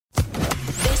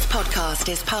podcast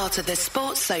is part of the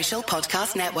Sports Social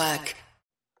Podcast Network.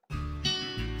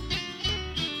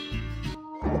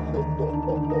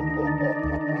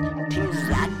 Tis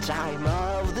that time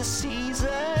of the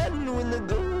season when the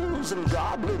ghouls and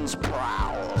goblins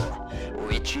prowl.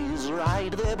 Witches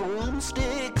ride their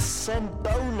broomsticks and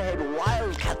bonehead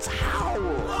wildcats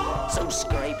howl. So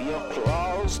scrape your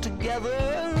claws together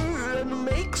and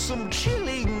make some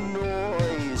chilling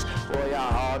noise for your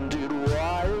haunted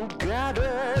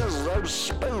wildcatters, those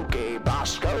spooky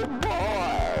Bosco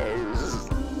boys.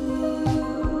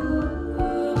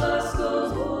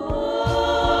 Bosco's boys.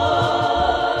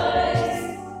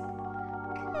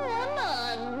 Come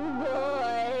on,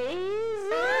 boys.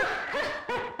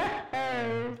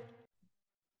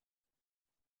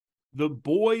 The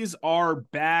boys are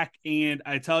back, and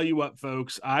I tell you what,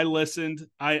 folks, I listened.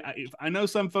 I know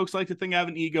some folks like to think I have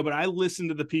an ego, but I listened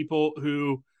to the people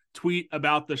who tweet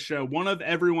about the show. One of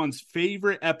everyone's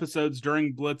favorite episodes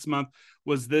during Blitz Month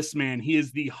was this man. He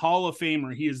is the Hall of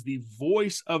Famer. He is the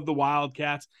voice of the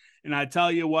Wildcats, and I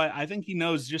tell you what, I think he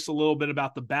knows just a little bit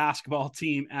about the basketball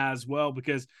team as well,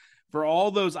 because for all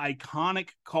those iconic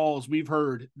calls we've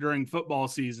heard during football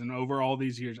season over all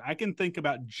these years, I can think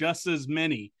about just as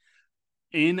many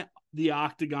in the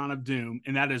Octagon of Doom,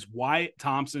 and that is Wyatt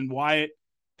Thompson. Wyatt,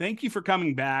 thank you for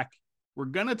coming back. We're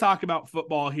going to talk about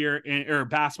football here or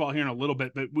basketball here in a little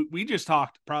bit, but we just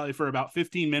talked probably for about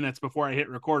 15 minutes before I hit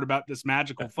record about this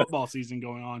magical football season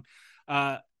going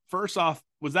on. First off,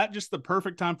 was that just the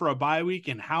perfect time for a bye week?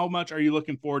 And how much are you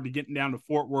looking forward to getting down to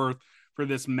Fort Worth for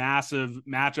this massive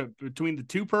matchup between the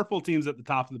two purple teams at the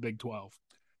top of the Big 12?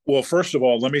 Well, first of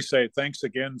all, let me say thanks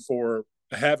again for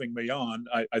having me on.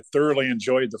 I thoroughly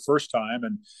enjoyed the first time,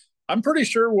 and I'm pretty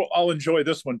sure I'll enjoy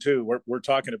this one too. We're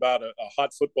talking about a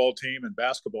hot football team and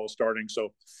basketball starting,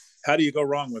 so how do you go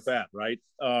wrong with that, right?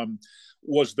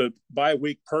 Was the bye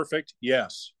week perfect?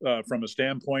 Yes. From a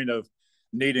standpoint of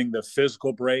needing the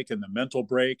physical break and the mental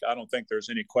break, I don't think there's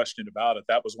any question about it.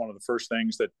 That was one of the first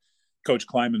things that Coach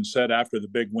Kleiman said after the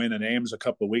big win in Ames a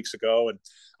couple of weeks ago. And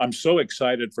I'm so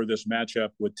excited for this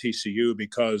matchup with TCU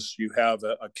because you have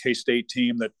a K-State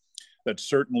team that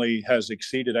certainly has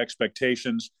exceeded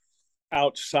expectations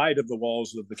outside of the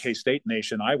walls of the K-State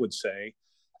nation, I would say,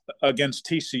 against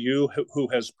TCU, who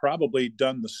has probably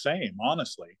done the same,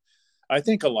 honestly. I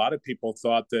think a lot of people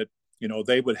thought that,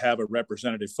 they would have a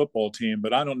representative football team,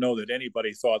 but I don't know that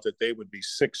anybody thought that they would be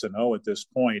 6-0 at this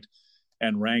point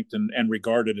and ranked and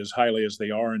regarded as highly as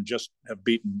they are, and just have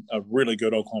beaten a really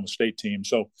good Oklahoma State team.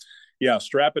 So, yeah,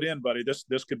 strap it in, buddy.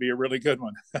 This could be a really good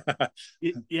one.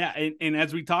 Yeah, and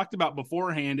as we talked about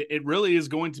beforehand, it really is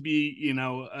going to be,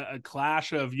 a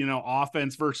clash of,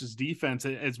 offense versus defense.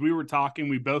 As we were talking,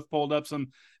 we both pulled up some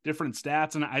different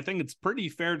stats, and I think it's pretty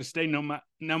fair to say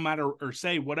no matter or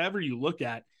say whatever you look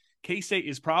at, K-State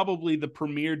is probably the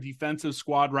premier defensive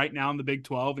squad right now in the Big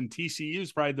 12, and TCU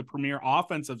is probably the premier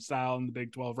offensive style in the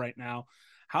Big 12 right now.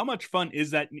 How much fun is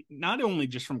that, not only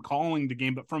just from calling the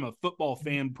game, but from a football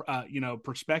fan,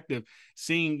 perspective,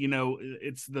 seeing,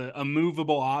 it's the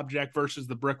immovable object versus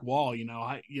the brick wall,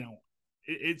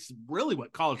 it's really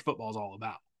what college football is all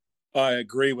about. I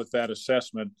agree with that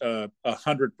assessment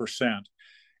 100%.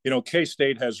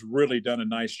 K-State has really done a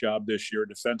nice job this year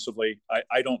defensively.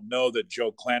 I don't know that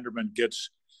Joe Klanderman gets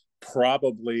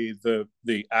probably the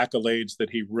accolades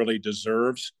that he really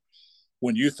deserves.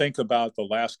 When you think about the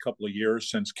last couple of years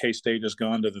since K-State has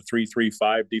gone to the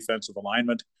 3-3-5 defensive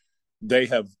alignment,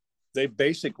 they've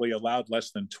basically allowed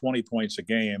less than 20 points a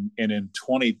game. And in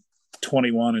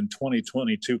 2021 and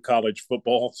 2022 college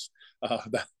footballs,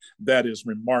 that is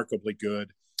remarkably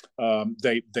good.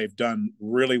 They've done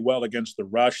really well against the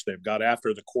rush. They've got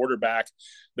after the quarterback.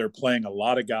 They're playing a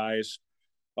lot of guys.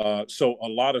 So a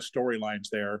lot of storylines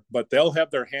there, but they'll have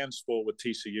their hands full with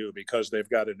TCU because they've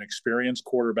got an experienced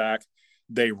quarterback.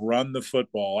 They run the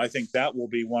football. I think that will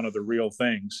be one of the real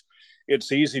things.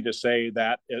 It's easy to say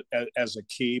that as a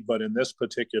key, but in this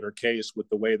particular case, with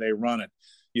the way they run it,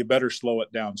 you better slow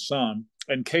it down some.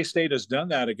 And K-State has done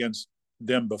that against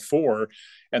them before,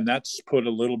 and that's put a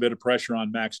little bit of pressure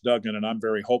on Max Duggan, and I'm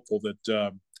very hopeful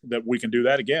that we can do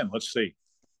that again. Let's see.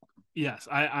 Yes,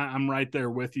 I'm right there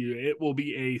with you. It will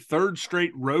be a third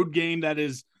straight road game that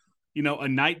is, a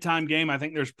nighttime game. I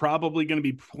think there's probably going to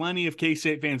be plenty of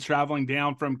K-State fans traveling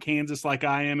down from Kansas like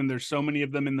I am, and there's so many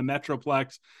of them in the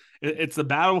Metroplex. It's the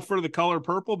battle for the color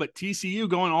purple, but TCU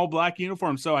going all black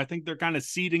uniform. So I think they're kind of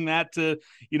ceding that to,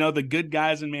 the good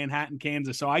guys in Manhattan,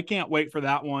 Kansas. So I can't wait for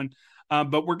that one.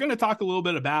 But we're going to talk a little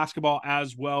bit of basketball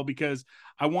as well, because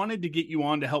I wanted to get you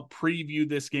on to help preview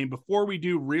this game. Before we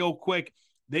do, real quick,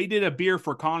 They did a beer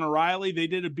for Connor Riley. They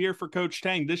did a beer for Coach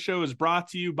Tang. This show is brought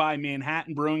to you by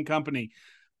Manhattan Brewing Company.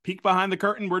 Peek behind the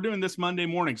curtain. We're doing this Monday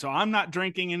morning, so I'm not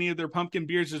drinking any of their pumpkin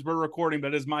beers as we're recording,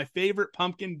 but it's my favorite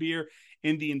pumpkin beer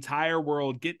in the entire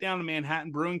world. Get down to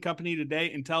Manhattan Brewing Company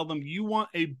today and tell them you want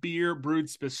a beer brewed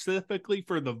specifically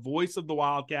for the voice of the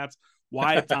Wildcats,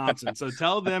 Wyatt Thompson. So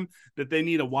tell them that they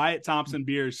need a Wyatt Thompson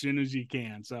beer as soon as you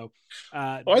can. So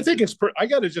I think it's I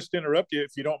got to just interrupt you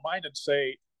if you don't mind and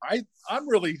say I'm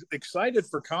really excited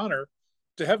for Connor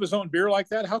to have his own beer like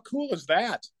that. How cool is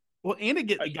that? Well, and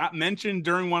it got mentioned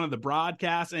during one of the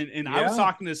broadcasts, and I was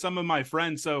talking to some of my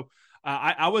friends. So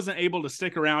I wasn't able to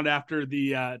stick around after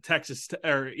the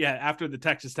after the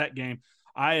Texas Tech game.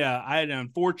 I had an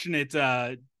unfortunate.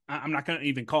 I'm not going to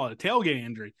even call it a tailgate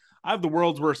injury. I have the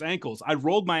world's worst ankles. I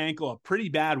rolled my ankle up pretty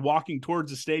bad walking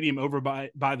towards the stadium over by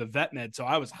the vet med. So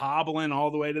I was hobbling all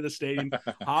the way to the stadium,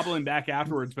 hobbling back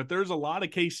afterwards. But there's a lot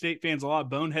of K-State fans, a lot of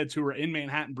boneheads who were in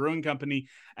Manhattan Brewing Company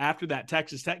after that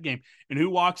Texas Tech game. And who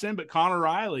walks in but Connor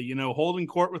Riley, holding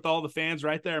court with all the fans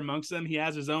right there amongst them. He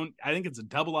has his own, I think it's a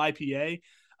double IPA.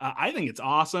 I think it's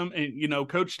awesome. And,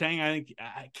 Coach Tang,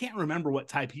 I can't remember what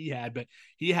type he had, but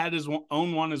he had his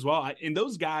own one as well. And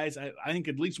those guys, I think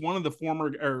at least one of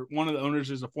the owners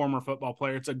is a former football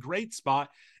player. It's a great spot.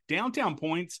 Downtown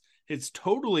Points has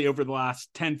totally over the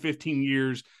last 10, 15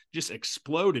 years just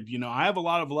exploded. I have a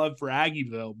lot of love for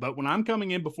Aggieville, but when I'm coming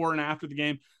in before and after the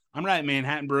game, I'm right at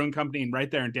Manhattan Brewing Company and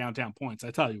right there in Downtown Points. I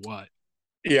tell you what.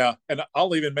 Yeah. And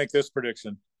I'll even make this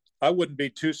prediction. I wouldn't be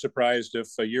too surprised if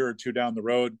a year or two down the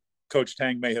road, Coach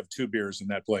Tang may have two beers in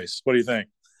that place. What do you think?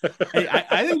 Hey,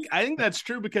 I think that's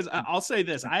true because I'll say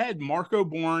this. I had Marco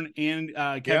Bourne and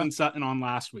Kevin Sutton on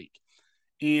last week.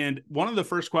 And one of the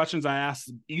first questions I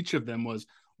asked each of them was,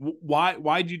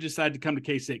 why did you decide to come to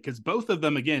K-State? Because both of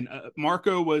them, again,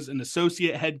 Marco was an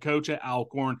associate head coach at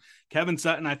Alcorn. Kevin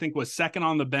Sutton, I think, was second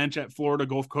on the bench at Florida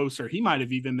Gulf Coast, or he might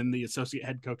have even been the associate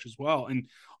head coach as well. And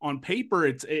on paper,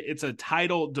 it's a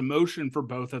title demotion for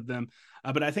both of them.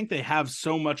 But I think they have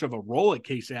so much of a role at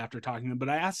K-State after talking to them. But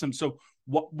I asked them, so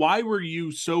why were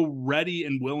you so ready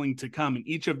and willing to come? And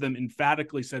each of them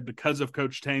emphatically said because of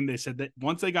Coach Tang. They said that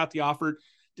once they got the offer,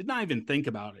 did not even think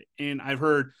about it. And I've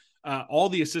heard all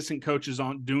the assistant coaches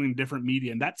on doing different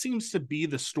media. And that seems to be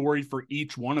the story for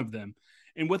each one of them.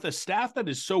 And with a staff that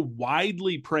is so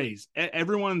widely praised,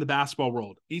 everyone in the basketball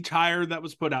world, each hire that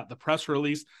was put out, the press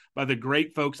release by the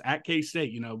great folks at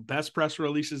K-State, best press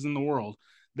releases in the world,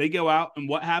 they go out and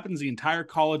what happens? The entire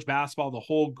college basketball, the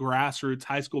whole grassroots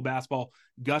high school basketball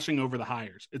gushing over the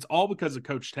hires. It's all because of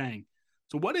Coach Tang.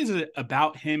 So what is it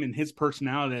about him and his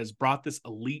personality that has brought this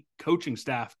elite coaching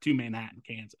staff to Manhattan,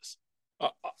 Kansas?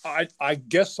 I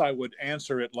guess I would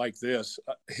answer it like this.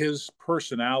 His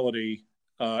personality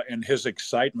and his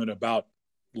excitement about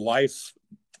life,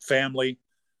 family,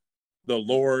 the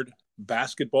Lord,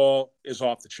 basketball is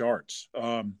off the charts.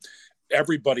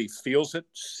 Everybody feels it,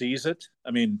 sees it. I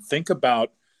mean, think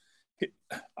about,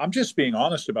 I'm just being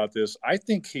honest about this. I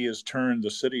think he has turned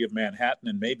the city of Manhattan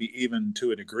and maybe even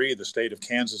to a degree the state of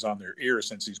Kansas on their ear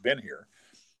since he's been here.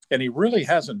 And he really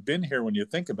hasn't been here when you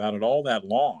think about it all that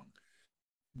long.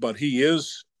 But he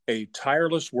is a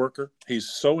tireless worker. He's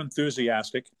so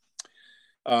enthusiastic.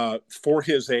 For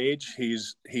his age,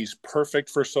 he's perfect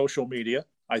for social media.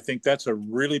 I think that's a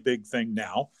really big thing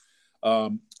now.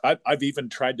 I've even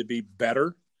tried to be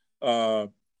better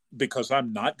because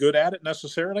I'm not good at it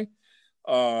necessarily.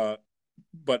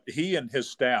 But he and his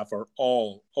staff are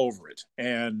all over it.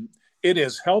 And it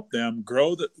has helped them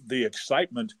grow the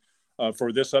excitement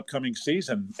for this upcoming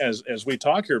season. As we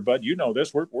talk here, Bud,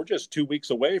 this, we're just 2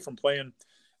 weeks away from playing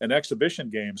an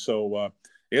exhibition game. So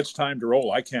it's time to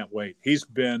roll. I can't wait. He's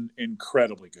been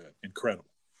incredibly good. Incredible.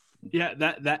 Yeah,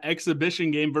 that exhibition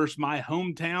game versus my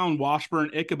hometown, Washburn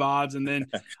Ichabods, and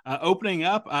then opening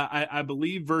up, I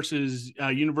believe, versus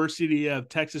University of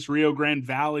Texas Rio Grande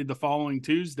Valley the following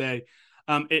Tuesday.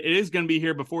 It is going to be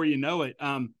here before you know it.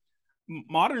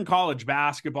 Modern college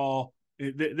basketball,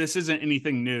 this isn't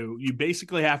anything new. You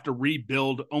basically have to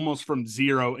rebuild almost from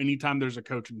zero anytime there's a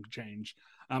coaching change.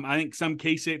 I think some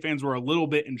K-State fans were a little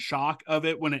bit in shock of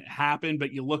it when it happened,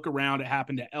 but you look around, it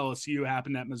happened at LSU, it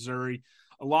happened at Missouri,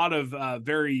 a lot of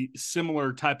very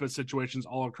similar type of situations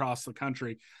all across the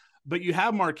country. But you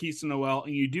have Marquise Noel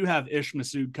and you do have Ish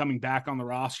Masood coming back on the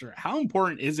roster. How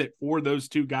important is it for those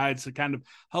two guys to kind of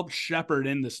help shepherd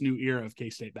in this new era of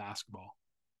K-State basketball?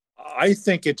 I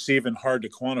think it's even hard to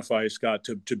quantify, Scott,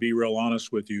 to be real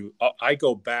honest with you. I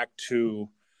go back to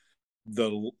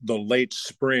the late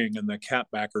spring and the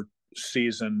catbacker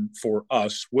season for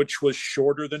us, which was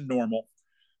shorter than normal.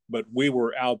 but we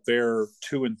were out there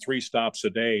 2 and 3 stops a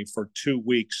day for 2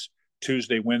 weeks,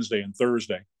 Tuesday, Wednesday, and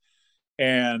Thursday.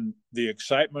 And the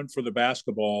excitement for the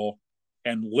basketball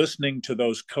and listening to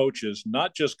those coaches,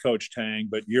 not just Coach Tang,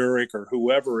 but Uric or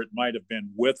whoever it might have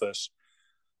been with us,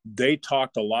 they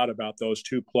talked a lot about those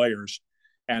two players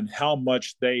and how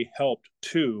much they helped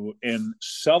too in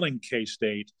selling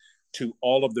K-State to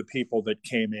all of the people that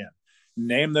came in.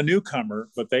 Name the newcomer,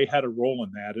 but they had a role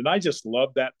in that. And I just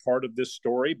love that part of this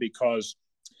story because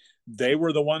they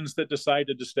were the ones that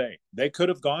decided to stay. They could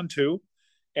have gone to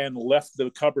and left the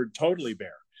cupboard totally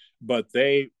bare, but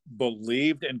they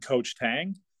believed in Coach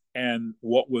Tang and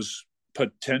what was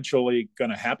potentially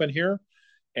going to happen here.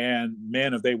 And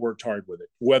man, have they worked hard with it,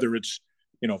 whether it's,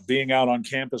 being out on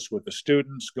campus with the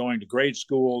students, going to grade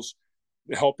schools,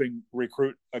 helping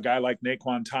recruit a guy like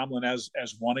Naquan Tomlin as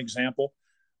one example.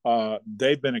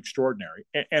 They've been extraordinary.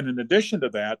 And in addition to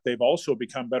that, they've also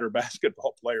become better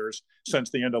basketball players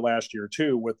since the end of last year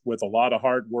too, with a lot of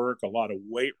hard work, a lot of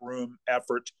weight room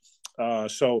effort.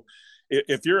 So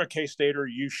if you're a K-Stater,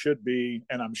 you should be,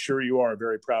 and I'm sure you are,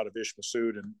 very proud of Ish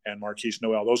Massoud and Marquise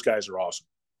Noel. Those guys are awesome.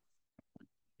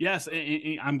 Yes,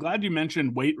 I'm glad you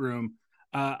mentioned weight room.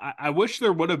 I wish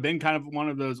there would have been kind of one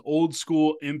of those old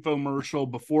school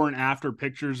infomercial before and after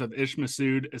pictures of Ish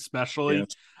Massoud, especially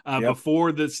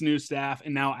before this new staff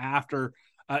and now after.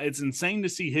 It's insane to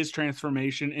see his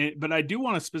transformation. But I do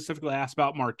want to specifically ask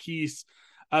about Marquise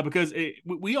because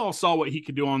we all saw what he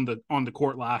could do on the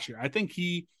court last year. I think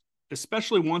he,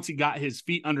 especially once he got his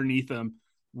feet underneath him,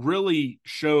 really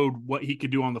showed what he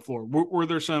could do on the floor. Were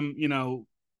there some,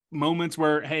 moments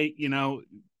where, hey,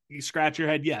 you scratch your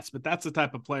head? Yes, but that's the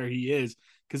type of player he is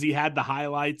because he had the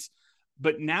highlights.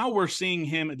 But now we're seeing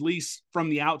him, at least from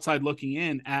the outside looking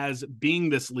in, as being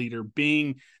this leader,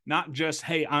 being not just,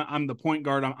 hey, I'm the point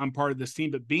guard, I'm part of this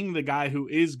team, but being the guy who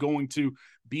is going to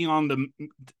be on the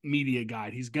media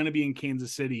guide. He's going to be in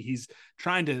Kansas City. He's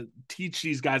trying to teach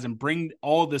these guys and bring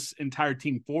all this entire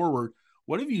team forward.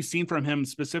 What have you seen from him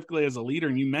specifically as a leader?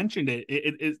 And you mentioned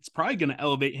it's probably going to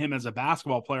elevate him as a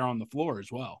basketball player on the floor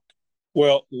as well.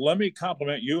 Well, let me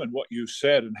compliment you and what you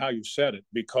said and how you said it,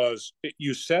 because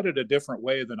you said it a different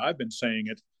way than I've been saying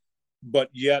it, but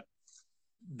yet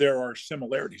there are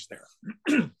similarities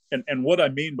there. And what I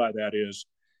mean by that is,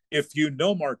 if you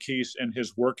know Marquise and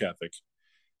his work ethic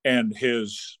and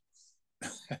his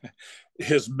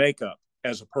makeup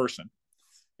as a person,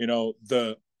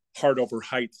 the heart over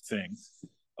height thing,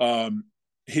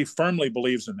 he firmly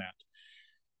believes in that.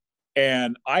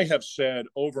 And I have said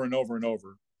over and over and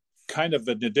over, kind of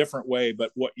in a different way,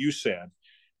 but what you said,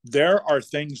 there are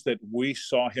things that we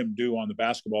saw him do on the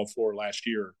basketball floor last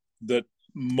year that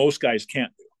most guys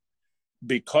can't do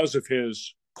because of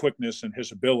his quickness and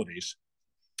his abilities.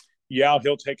 Yeah,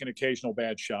 he'll take an occasional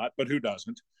bad shot, but who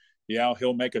doesn't? Yeah,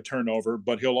 he'll make a turnover,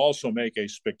 but he'll also make a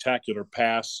spectacular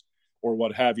pass or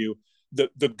what have you.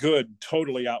 The good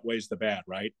totally outweighs the bad,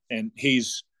 right? And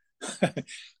he's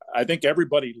I think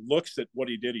everybody looks at what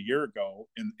he did a year ago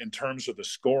in terms of the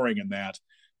scoring and that.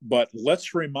 But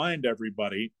let's remind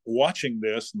everybody watching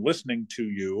this and listening to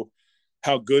you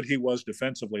how good he was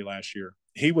defensively last year.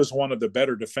 He was one of the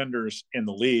better defenders in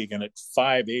the league, and at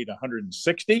 5'8",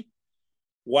 160,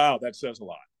 wow, that says a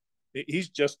lot.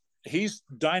 He's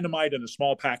dynamite in a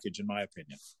small package, in my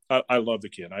opinion. I love the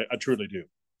kid. I truly do.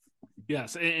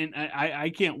 Yes, and I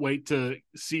can't wait to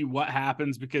see what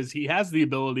happens because he has the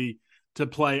ability to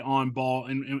play on ball.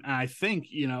 And I think,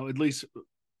 at least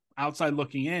outside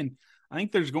looking in, I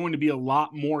think there's going to be a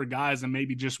lot more guys than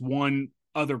maybe just one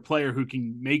other player who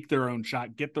can make their own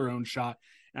shot, get their own shot.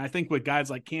 And I think with guys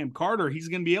like Cam Carter, he's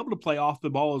going to be able to play off the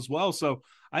ball as well. So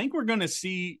I think we're going to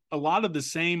see a lot of the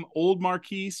same old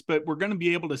Marquise, but we're going to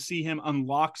be able to see him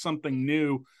unlock something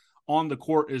new on the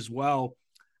court as well.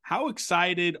 How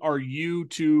excited are you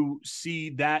to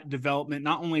see that development,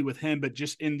 not only with him, but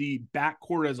just in the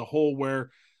backcourt as a whole,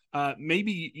 where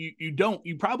maybe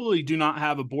you probably do not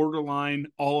have a borderline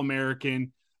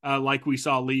All-American like we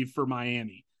saw leave for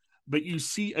Miami, but you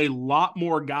see a lot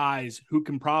more guys who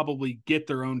can probably get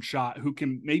their own shot, who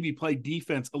can maybe play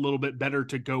defense a little bit better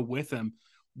to go with them.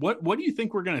 What do you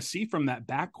think we're going to see from that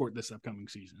backcourt this upcoming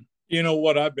season?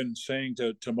 What I've been saying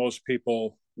to most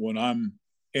people when I'm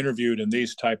interviewed in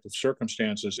these type of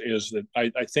circumstances is that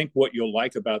I think what you'll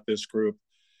like about this group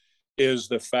is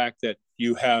the fact that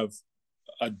you have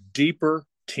a deeper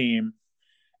team,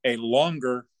 a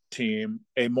longer team,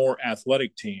 a more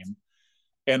athletic team.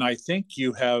 And I think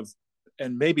you have,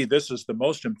 and maybe this is the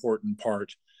most important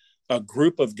part, a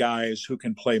group of guys who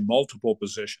can play multiple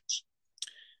positions.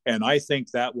 And I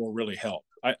think that will really help.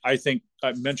 I think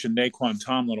I mentioned Naquan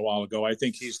Tomlin a while ago. I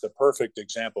think he's the perfect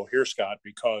example here, Scott,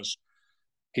 because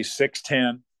he's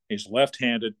 6'10", he's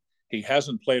left-handed, he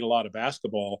hasn't played a lot of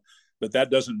basketball, but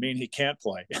that doesn't mean he can't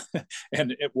play.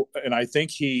 and I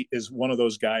think he is one of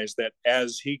those guys that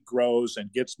as he grows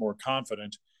and gets more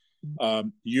confident,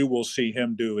 you will see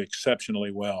him do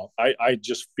exceptionally well. I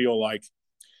just feel like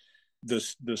the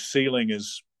ceiling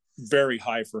is very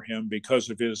high for him because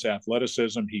of his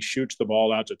athleticism. He shoots the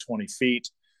ball out to 20 feet.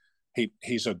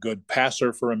 He's a good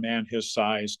passer for a man his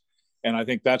size. And I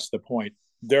think that's the point.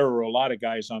 There are a lot of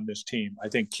guys on this team. I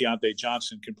think Keontae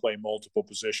Johnson can play multiple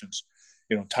positions.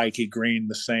 Tyke Green,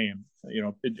 the same.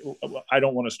 I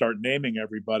don't want to start naming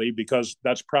everybody because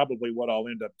that's probably what I'll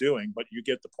end up doing, but you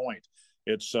get the point.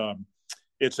 It's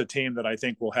a team that I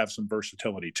think will have some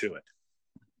versatility to it.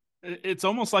 It's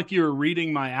almost like you were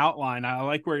reading my outline. I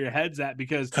like where your head's at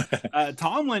because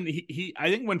Tomlin, he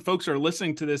I think when folks are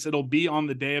listening to this, it'll be on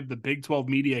the day of the Big 12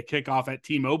 media kickoff at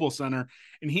T-Mobile Center.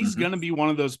 And he's going to be one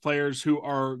of those players who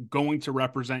are going to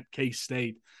represent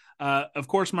K-State. Of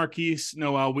course, Marquise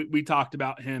Noel, we talked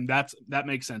about him. That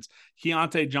makes sense.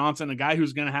 Keontae Johnson, a guy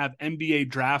who's going to have NBA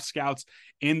draft scouts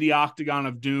in the Octagon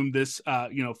of Doom this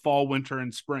fall, winter,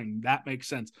 and spring. That makes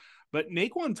sense. But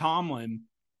Naquan Tomlin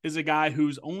is a guy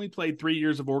who's only played 3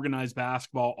 years of organized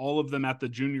basketball, all of them at the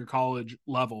junior college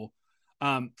level.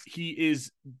 He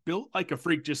is built like a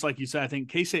freak, just like you said. I think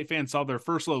K-State fans saw their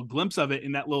first little glimpse of it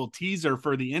in that little teaser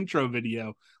for the intro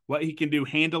video, what he can do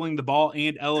handling the ball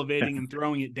and elevating and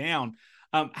throwing it down.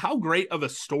 How great of a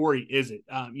story is it?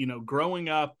 Growing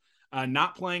up,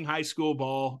 not playing high school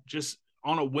ball, just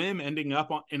on a whim ending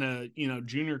up in a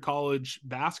junior college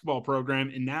basketball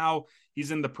program, and now he's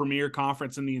in the premier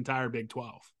conference in the entire Big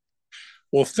 12.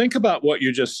 Well, think about what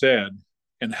you just said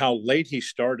and how late he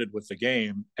started with the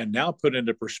game, and now put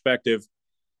into perspective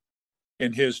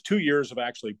in his 2 years of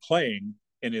actually playing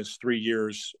in his 3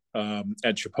 years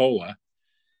at Chipola,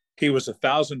 he was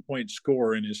 1,000-point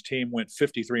scorer and his team went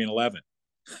 53-11.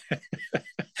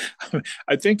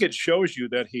 I think it shows you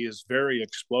that he is very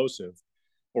explosive,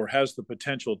 or has the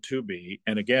potential to be.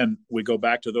 And again, we go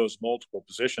back to those multiple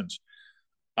positions.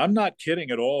 I'm not kidding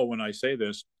at all when I say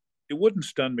this. It wouldn't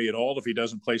stun me at all if he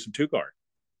doesn't play some two guard.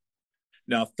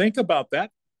 Now think about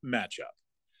that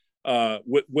matchup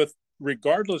with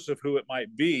regardless of who it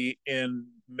might be in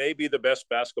maybe the best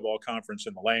basketball conference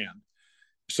in the land.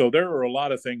 So there are a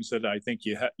lot of things that I think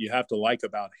you have to like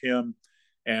about him.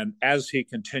 And as he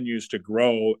continues to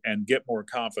grow and get more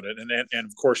confident, and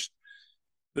of course,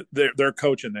 they're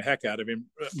coaching the heck out of him,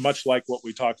 much like what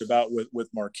we talked about with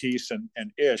Marquise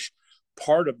and Ish.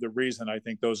 Part of the reason I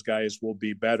think those guys will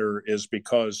be better is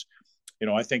because,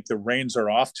 I think the reins are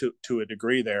off to a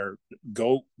degree there.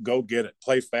 Go get it.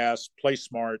 Play fast, play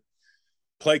smart,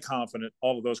 play confident,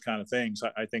 all of those kind of things.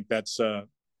 I think that's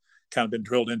kind of been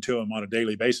drilled into him on a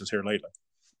daily basis here lately.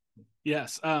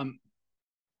 Yes.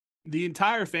 The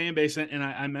entire fan base, and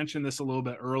I mentioned this a little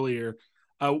bit earlier,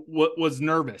 was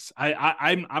nervous.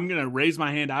 I'm going to raise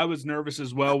my hand. I was nervous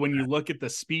as well when you look at the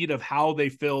speed of how they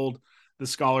filled the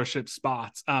scholarship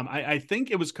spots. I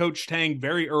think it was Coach Tang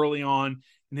very early on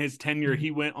in his tenure.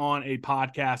 He went on a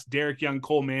podcast, Derek Young,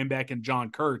 Cole Manbeck, and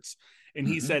John Kurtz, and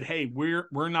he said, "Hey, we're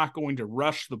not going to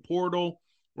rush the portal.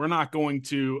 We're not going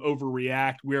to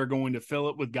overreact. We are going to fill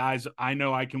it with guys I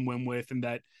know I can win with, and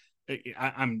that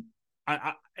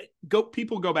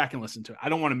people go back and listen to it. I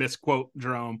don't want to misquote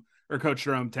Jerome or Coach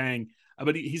Jerome Tang,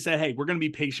 but he said, hey, we're going to be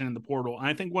patient in the portal. And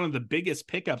I think one of the biggest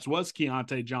pickups was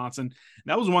Keontae Johnson.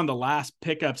 That was one of the last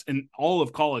pickups in all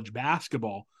of college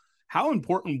basketball. How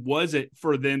important was it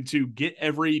for them to get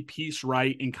every piece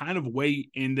right and kind of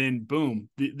wait, and then boom,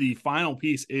 the final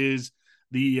piece is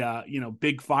the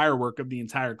big firework of the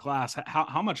entire class?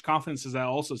 How much confidence does that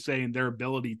also say in their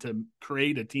ability to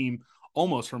create a team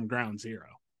almost from ground zero?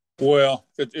 Well,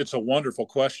 it's a wonderful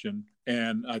question,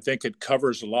 and I think it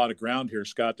covers a lot of ground here,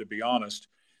 Scott, to be honest.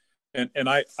 And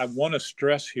I want to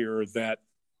stress here that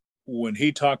when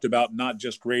he talked about not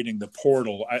just raiding the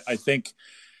portal, I think,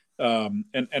 and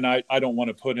I don't want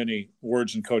to put any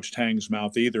words in Coach Tang's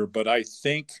mouth either, but I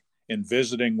think in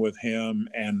visiting with him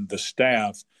and the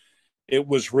staff, it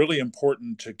was really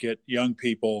important to get young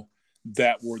people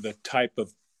that were the type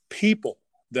of people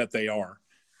that they are.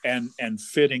 And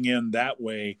fitting in that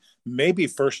way, maybe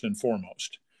first and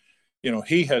foremost.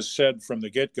 He has said from the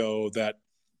get-go that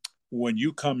when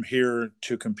you come here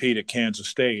to compete at Kansas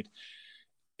State,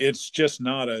 it's just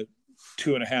not a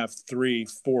 2.5, 3,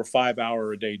 4, 5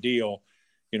 hour a day deal.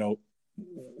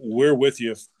 We're with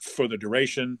you for the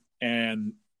duration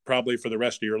and probably for the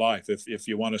rest of your life if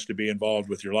you want us to be involved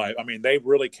with your life. I mean, they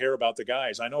really care about the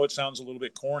guys. I know it sounds a little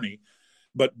bit corny,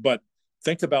 but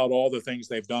think about all the things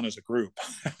they've done as a group.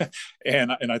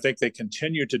 and I think they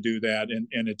continue to do that.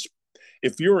 And it's,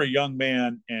 if you're a young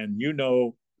man and you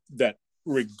know that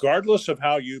regardless of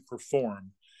how you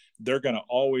perform, they're going to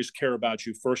always care about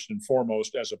you first and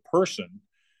foremost as a person.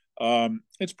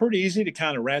 It's pretty easy to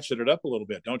kind of ratchet it up a little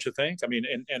bit, don't you think? I mean,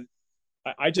 and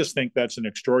I just think that's an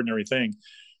extraordinary thing.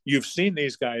 You've seen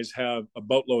these guys have a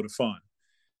boatload of fun.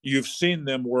 You've seen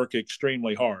them work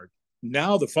extremely hard.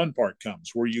 Now the fun part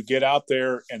comes where you get out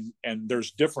there and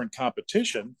there's different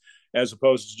competition as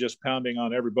opposed to just pounding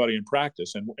on everybody in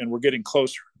practice. And we're getting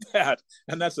closer to that.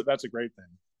 And that's a great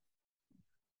thing.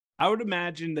 I would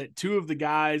imagine that two of the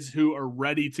guys who are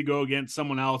ready to go against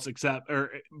someone else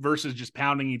versus just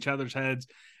pounding each other's heads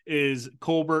is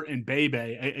Colbert and Bebe.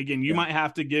 Again, you might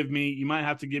have to give me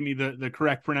the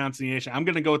correct pronunciation. I'm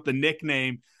going to go with the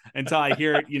nickname until I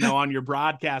hear it, on your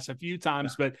broadcast a few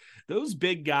times. But those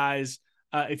big guys,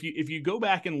 if you go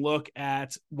back and look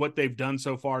at what they've done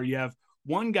so far, you have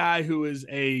one guy who is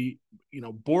a,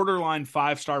 borderline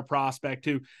 5-star prospect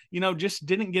who, just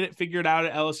didn't get it figured out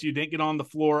at LSU, didn't get on the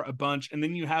floor a bunch. And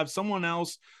then you have someone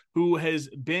else who has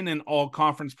been an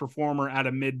all-conference performer at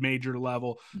a mid-major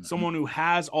level, someone who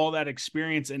has all that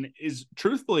experience and is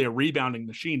truthfully a rebounding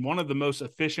machine, one of the most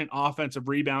efficient offensive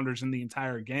rebounders in the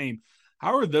entire game.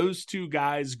 How are those two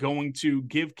guys going to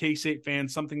give K-State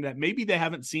fans something that maybe they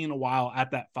haven't seen in a while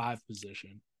at that 5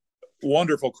 position?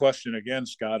 Wonderful question again,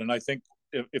 Scott. And I think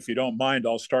if you don't mind,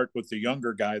 I'll start with the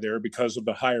younger guy there because of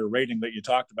the higher rating that you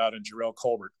talked about in Jarrell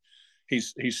Colbert.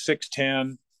 He's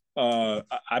 6'10".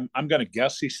 I'm going to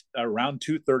guess he's around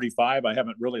 235. I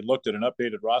haven't really looked at an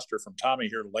updated roster from Tommy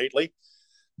here lately,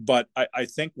 but I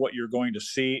think what you're going to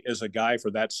see is a guy for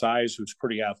that size who's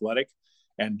pretty athletic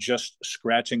and just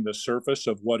scratching the surface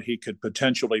of what he could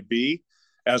potentially be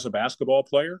as a basketball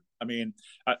player. I mean,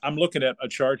 I'm looking at a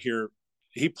chart here.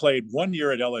 He played 1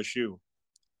 year at LSU.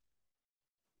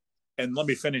 And let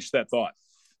me finish that thought.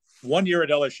 1 year at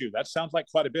LSU. That sounds like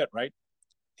quite a bit, right?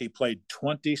 He played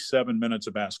 27 minutes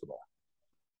of basketball.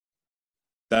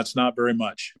 That's not very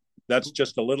much. That's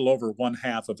just a little over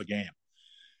 1/2 of a game.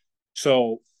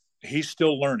 So he's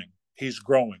still learning. He's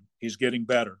growing. He's getting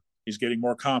better. He's getting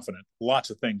more confident.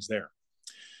 Lots of things there.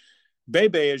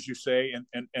 Bebe, as you say,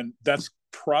 and that's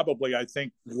probably, I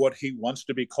think, what he wants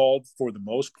to be called for the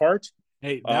most part.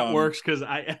 Hey, that works because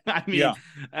I mean,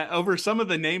 over some of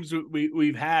the names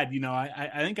we've had, I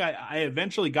think I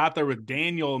eventually got there with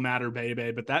Daniel Matter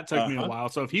Bebe, but that took me a while.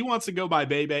 So if he wants to go by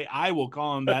Bebe, I will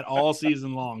call him that all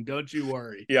season long. Don't you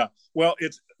worry. Yeah. Well,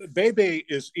 Bebe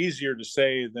is easier to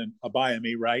say than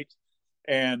Abayami, right?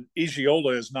 And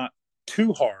Igiola is not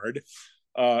too hard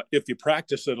if you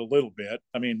practice it a little bit.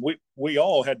 I mean, we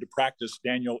all had to practice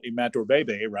Daniel Imator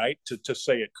Bebe, right, to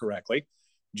say it correctly,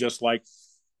 just like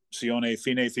Sione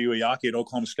Fine Fiuyaki at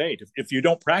Oklahoma State. If you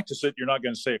don't practice it, you're not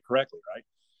going to say it correctly, right?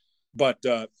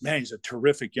 But, man, he's a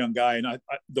terrific young guy. And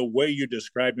the way you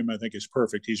described him, I think, is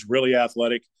perfect. He's really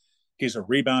athletic. He's a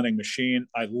rebounding machine.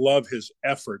 I love his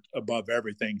effort above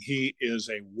everything. He is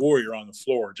a warrior on the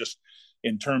floor, just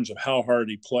in terms of how hard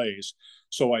he plays.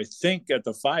 So I think at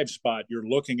the 5 spot, you're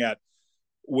looking at,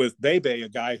 with Bebe, a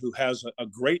guy who has a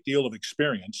great deal of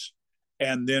experience,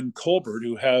 and then Colbert,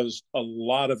 who has a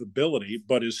lot of ability,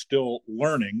 but is still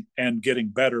learning and getting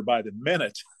better by the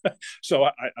minute. So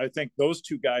I think those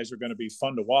two guys are going to be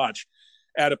fun to watch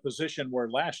at a position where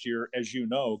last year, as you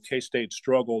know, K-State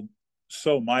struggled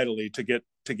so mightily to get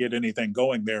anything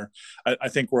going there. I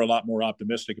think we're a lot more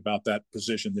optimistic about that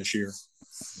position this year.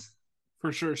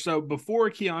 For sure. So before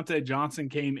Keontae Johnson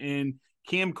came in,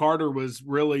 Cam Carter was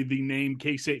really the name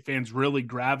K-State fans really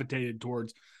gravitated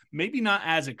towards. Maybe not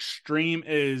as extreme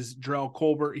as Jarrell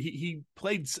Colbert. He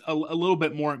played a little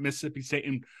bit more at Mississippi State.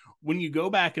 And when you go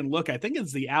back and look, I think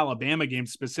it's the Alabama game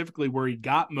specifically where he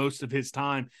got most of his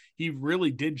time. He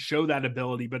really did show that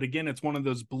ability. But again, it's one of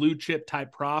those blue chip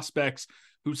type prospects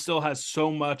who still has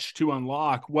so much to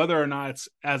unlock, whether or not it's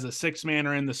as a 6-man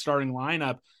or in the starting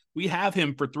lineup. We have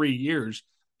him for 3 years.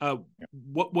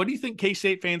 What do you think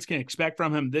K-State fans can expect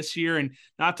from him this year? And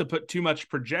not to put too much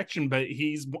projection, but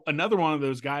he's another one of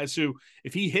those guys who,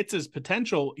 if he hits his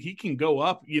potential, he can go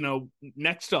up,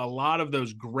 next to a lot of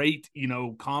those great,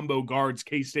 combo guards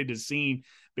K-State has seen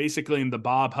basically in the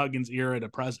Bob Huggins era to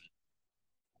present.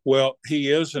 Well,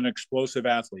 he is an explosive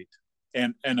athlete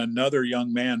and another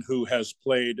young man who has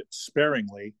played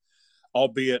sparingly,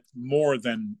 albeit more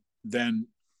than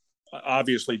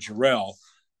obviously Jarrell,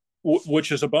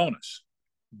 which is a bonus.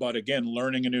 But again,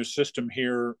 learning a new system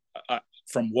here,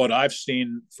 from what I've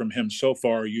seen from him so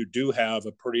far, you do have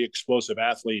a pretty explosive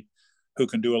athlete who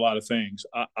can do a lot of things.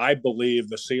 I believe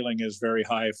the ceiling is very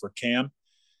high for Cam.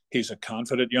 He's a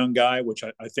confident young guy, which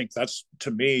I think that's,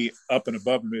 to me, up and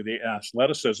above me. The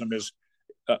athleticism is,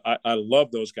 I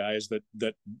love those guys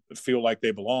that feel like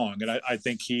they belong. And I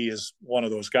think he is one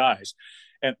of those guys.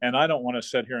 And I don't want to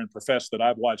sit here and profess that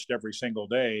I've watched every single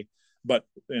day, but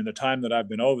in the time that I've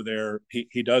been over there,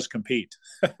 he does compete.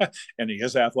 And he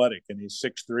is athletic, and he's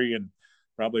 6'3" and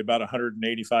probably about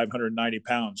 185, 190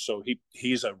 pounds. So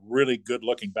he's a really good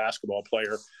looking basketball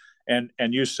player. And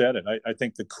you said it. I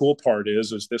think the cool part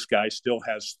is this guy still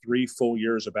has 3 full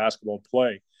years of basketball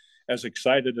play. As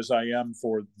excited as I am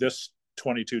for this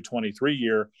 22-23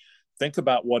 year, think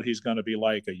about what he's going to be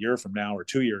like a year from now or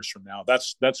 2 years from now.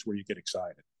 That's where you get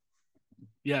excited.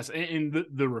 Yes, and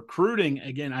the recruiting,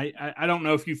 again, I don't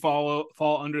know if you fall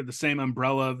under the same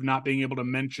umbrella of not being able to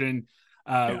mention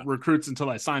recruits until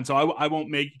I sign. So I won't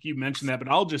make you mention that, but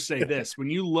I'll just say this. When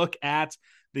you look at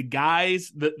the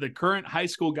guys, the current high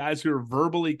school guys who are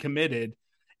verbally committed,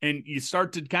 and you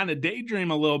start to kind of daydream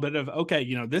a little bit of,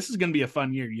 okay, this is going to be a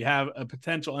fun year. You have a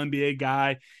potential NBA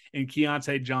guy in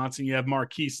Keontae Johnson. You have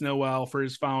Marquise Noel for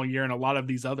his final year and a lot of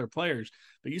these other players.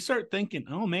 But you start thinking,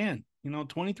 oh, man,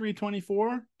 23,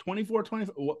 24, 24,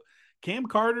 25. Cam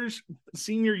Carter's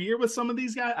senior year with some of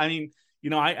these guys. I mean,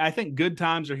 I think good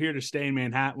times are here to stay in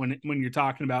Manhattan when you're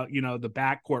talking about, the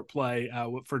backcourt play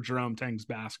for Jerome Tang's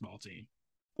basketball team.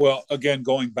 Well, again,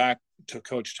 going back to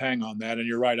Coach Tang on that, and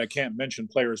you're right, I can't mention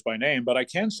players by name, but I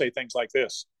can say things like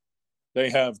this.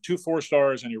 They have 2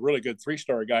 4-stars and a really good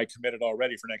 3-star guy committed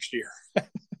already for next year.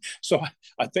 So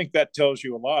I think that tells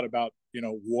you a lot about,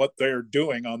 what they're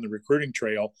doing on the recruiting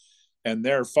trail, and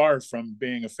they're far from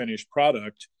being a finished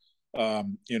product.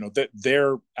 That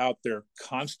they're out there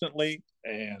constantly,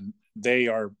 and they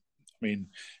are,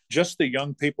 just the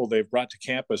young people they've brought to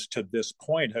campus to this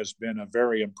point has been a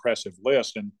very impressive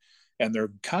list, and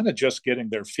they're kind of just getting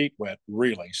their feet wet,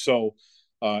 really. So,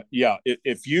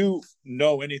 if you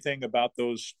know anything about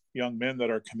those young men that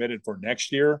are committed for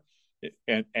next year,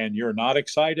 and you're not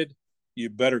excited, you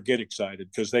better get excited,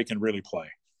 because they can really play.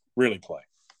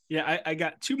 Yeah, I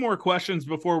got 2 more questions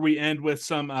before we end with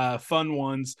some fun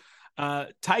ones.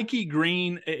 Tyke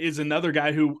Green is another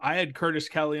guy who I had Curtis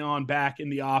Kelly on back in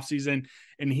the offseason,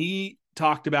 and he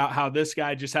talked about how this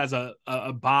guy just has a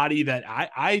body that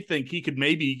I think he could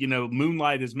maybe,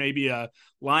 moonlight as maybe a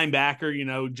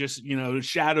linebacker,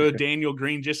 shadow Daniel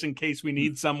Green, just in case we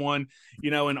need someone,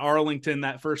 in Arlington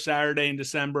that first Saturday in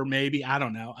December, maybe, I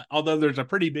don't know. Although there's a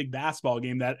pretty big basketball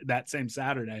game that same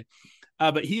Saturday.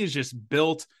 But he is just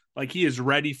built like he is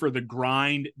ready for the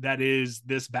grind that is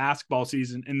this basketball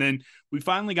season. And then we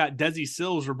finally got Desi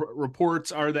Sills.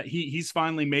 Reports are that he's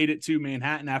finally made it to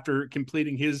Manhattan after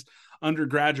completing his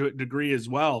undergraduate degree as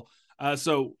well.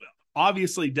 So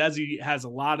obviously Desi has a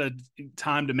lot of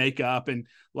time to make up. And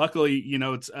luckily,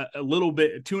 it's a little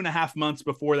bit 2.5 months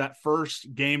before that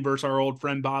first game versus our old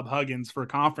friend Bob Huggins for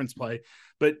conference play.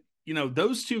 But,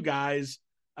 those 2 guys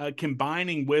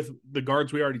combining with the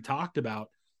guards we already talked about,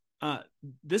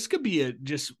 this could be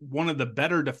just one of the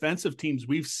better defensive teams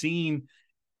we've seen,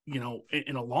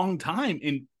 in a long time.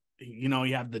 And, you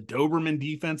have the Doberman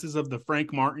defenses of the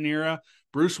Frank Martin era.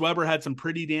 Bruce Weber had some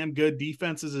pretty damn good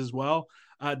defenses as well.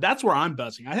 That's where I'm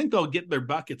buzzing. I think they'll get their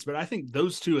buckets, but I think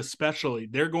those 2 especially,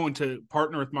 they're going to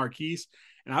partner with Marquise.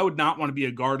 And I would not want to be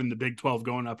a guard in the Big 12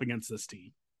 going up against this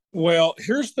team. Well,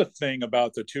 here's the thing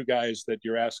about the 2 guys that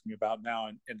you're asking about now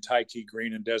in Tyke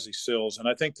Green and Desi Sills, and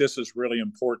I think this is really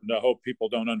important. I hope people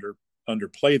don't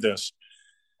underplay this.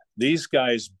 These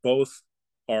guys both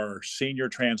are senior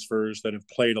transfers that have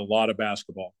played a lot of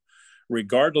basketball,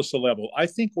 regardless of level. I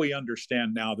think we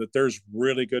understand now that there's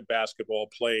really good basketball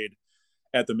played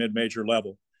at the mid-major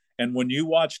level. And when you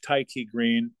watch Tyke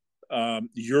Green,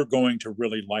 you're going to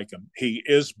really like him. He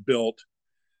is built.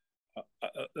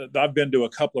 I've been to a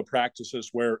couple of practices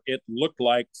where it looked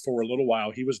like for a little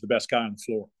while he was the best guy on the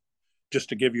floor, just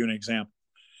to give you an example.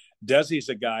 Desi's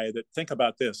a guy that, think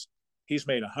about this, he's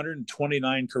made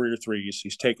 129 career threes,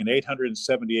 he's taken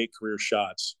 878 career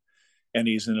shots, and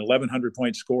he's an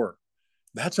 1,100-point scorer.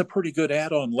 That's a pretty good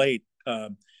add-on late.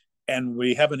 And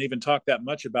we haven't even talked that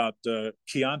much about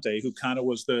Keontae, who kind of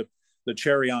was the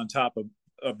cherry on top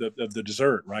of the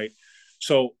dessert, right?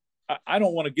 So I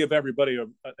don't want to give everybody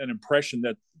an impression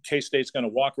that K-State's going to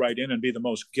walk right in and be the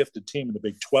most gifted team in the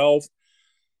Big 12.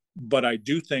 But I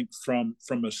do think from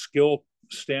a skill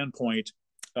standpoint,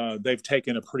 they've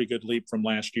taken a pretty good leap from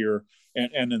last year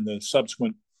and in the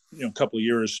subsequent couple of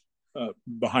years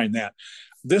behind that.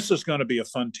 This is going to be a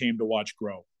fun team to watch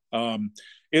grow.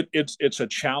 It's a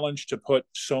challenge to put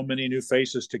so many new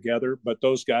faces together, but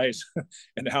those guys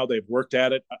and how they've worked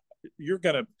at it, you're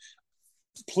going to –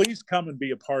 please come and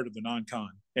be a part of the non-con,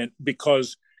 and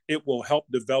because it will help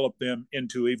develop them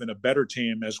into even a better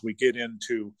team as we get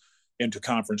into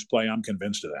conference play. I'm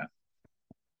convinced of that.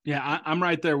 Yeah, I'm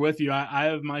right there with you. I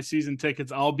have my season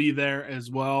tickets. I'll be there as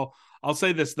well. I'll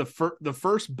say this: the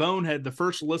first bonehead, the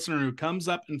first listener who comes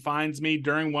up and finds me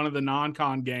during one of the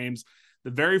non-con games,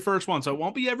 the very first one. So it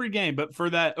won't be every game, but for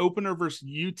that opener versus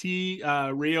UT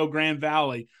Rio Grande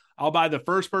Valley, I'll buy the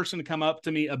first person to come up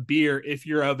to me a beer if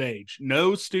you're of age.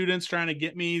 No students trying to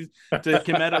get me to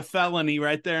commit a felony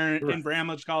right there in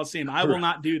Bramlage Coliseum. I will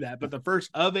not do that. But the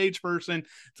first of age person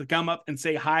to come up and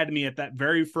say hi to me at that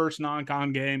very first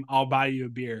non-con game, I'll buy you a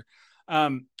beer.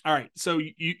 All right. So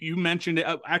you mentioned it.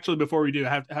 Actually, before we do,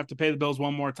 I have to pay the bills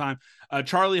one more time.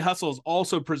 Charlie Hustle is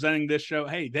also presenting this show.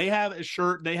 Hey, they have a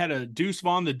shirt. They had a Deuce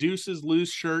Vaughn, the Deuces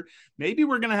Loose shirt. Maybe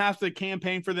we're going to have to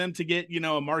campaign for them to get,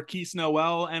 a Marquise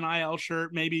Noel NIL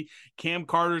shirt. Maybe Cam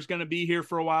Carter's going to be here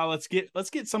for a while. Let's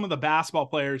get some of the basketball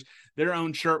players their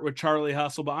own shirt with Charlie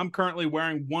Hustle. But I'm currently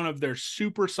wearing one of their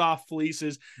super soft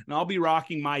fleeces, and I'll be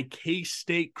rocking my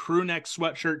K-State crew neck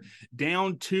sweatshirt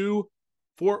down to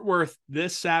Fort Worth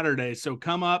this Saturday. So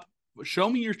come up, show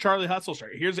me your Charlie Hustle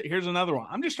shirt. Here's another one.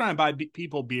 I'm just trying to buy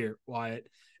people beer, Wyatt.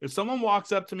 If someone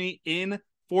walks up to me in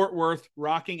Fort Worth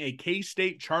rocking a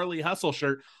K-State Charlie Hustle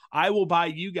shirt, I will buy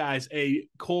you guys a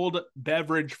cold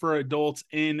beverage for adults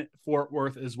in Fort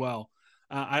Worth as well.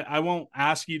 I won't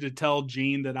ask you to tell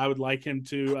Gene that I would like him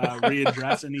to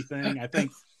readdress anything. I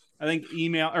think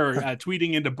email or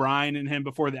tweeting into Brian and him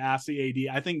before the Ask the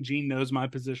AD. I think Gene knows my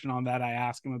position on that. I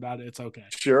ask him about it. It's okay.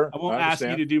 Sure. I won't ask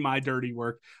you to do my dirty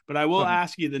work, but I will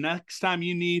ask you the next time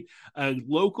you need a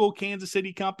local Kansas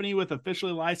City company with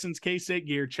officially licensed K-State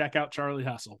gear, check out Charlie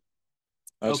Hustle.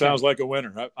 That sounds like a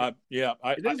winner. You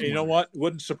know what?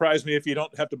 Wouldn't surprise me if you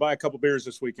don't have to buy a couple beers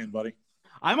this weekend, buddy.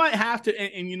 I might have to,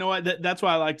 and you know what? That's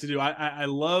what I like to do. I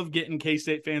love getting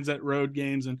K-State fans at road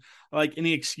games, and I like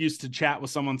any excuse to chat with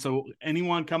someone. So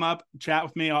anyone come up, chat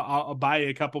with me. I'll buy you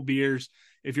a couple beers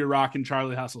if you're rocking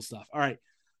Charlie Hustle stuff. All right.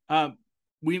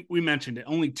 We mentioned it.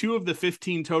 Only 2 of the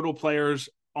 15 total players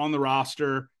on the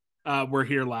roster were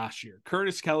here last year.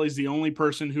 Curtis Kelly's the only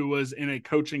person who was in a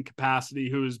coaching capacity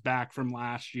who is back from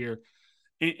last year.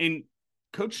 And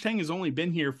Coach Tang has only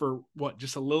been here for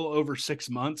just a little over 6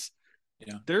 months.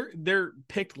 Yeah, they're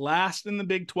picked last in the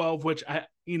Big 12, which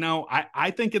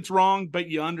I think it's wrong, but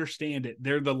you understand it.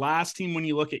 They're the last team when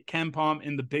you look at KenPom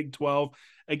in the Big 12.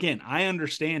 Again, I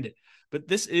understand it, but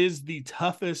this is the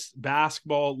toughest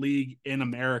basketball league in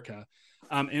America.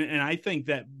 And I think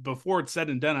that before it's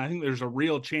said and done, I think there's a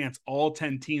real chance all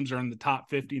 10 teams are in the top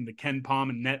 50 in the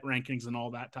KenPom and net rankings and all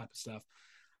that type of stuff.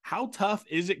 How tough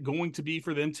is it going to be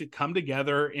for them to come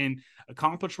together and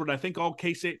accomplish what I think all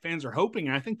K-State fans are hoping?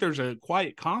 And I think there's a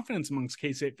quiet confidence amongst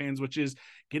K-State fans, which is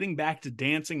getting back to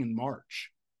dancing in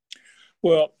March.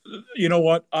 Well, you know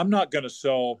what? I'm not going to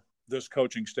sell this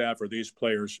coaching staff or these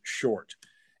players short.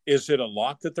 Is it a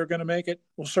lock that they're going to make it?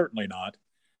 Well, certainly not.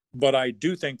 But I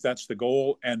do think that's the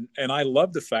goal. And I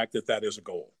love the fact that is a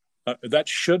goal. That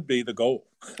should be the goal.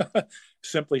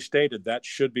 Simply stated, that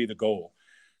should be the goal.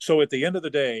 So at the end of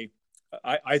the day,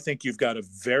 I think you've got a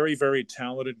very, very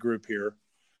talented group here,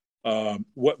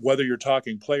 whether you're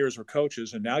talking players or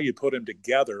coaches, and now you put them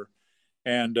together,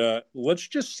 and let's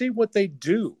just see what they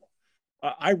do.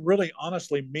 I really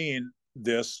honestly mean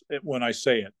this when I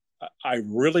say it. I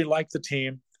really like the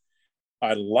team.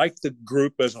 I like the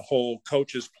group as a whole,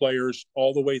 coaches, players,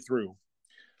 all the way through.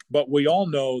 But we all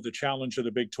know the challenge of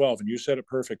the Big 12, and you said it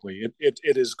perfectly. It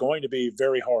is going to be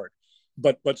very hard.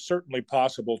 But certainly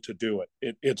possible to do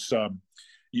it. It's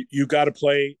you got to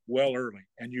play well early,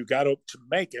 and you got to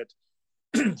make it.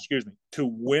 Excuse me, to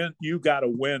win. You got to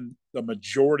win the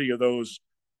majority of those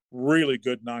really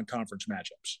good non-conference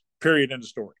matchups. Period. End of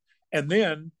story. And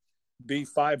then be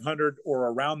 500 or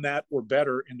around that or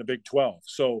better in the Big 12.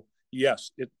 So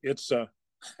yes, it's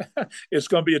it's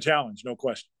going to be a challenge, no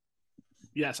question.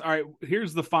 Yes. All right.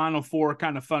 Here's the final 4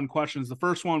 kind of fun questions. The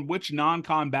first one, which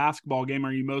non-con basketball game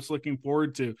are you most looking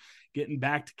forward to? Getting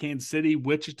back to Kansas City,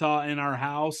 Wichita in our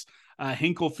house,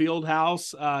 Hinkle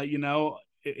Fieldhouse,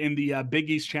 in the Big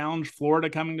East Challenge, Florida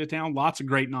coming to town. Lots of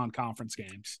great non-conference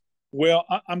games. Well,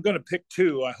 I'm going to pick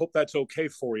 2. I hope that's okay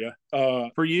for you.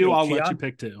 For you, I'll let you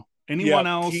pick 2. Anyone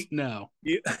else? No.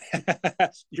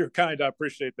 You're kind. I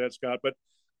appreciate that, Scott. But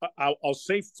I'll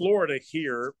say Florida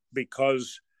here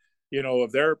because –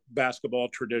 of their basketball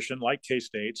tradition, like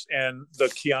K-State's, and the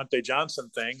Keontae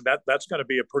Johnson thing, that's going to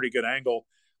be a pretty good angle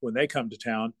when they come to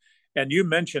town. And you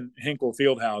mentioned Hinkle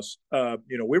Fieldhouse.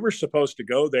 We were supposed to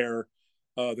go there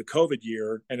the COVID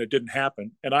year, and it didn't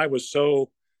happen. And I was so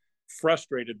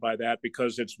frustrated by that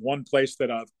because it's one place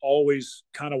that I've always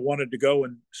kind of wanted to go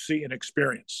and see and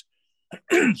experience.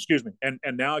 Excuse me. And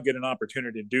now I get an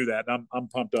opportunity to do that. And I'm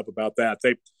pumped up about that.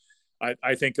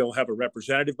 I think they'll have a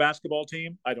representative basketball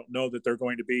team. I don't know that they're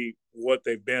going to be what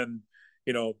they've been,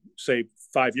 say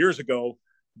 5 years ago,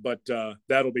 but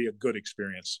that'll be a good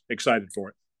experience. Excited for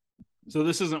it. So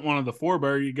this isn't one of the four, but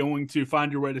are you going to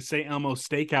find your way to St. Elmo's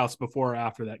Steakhouse before or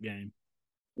after that game?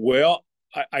 Well,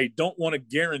 I don't want to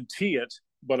guarantee it,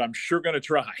 but I'm sure going to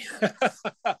try.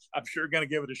 I'm sure going to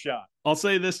give it a shot. I'll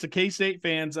say this to K-State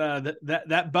fans,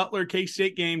 that Butler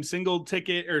K-State game, single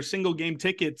game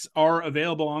tickets are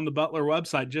available on the Butler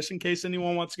website, just in case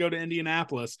anyone wants to go to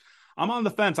Indianapolis. I'm on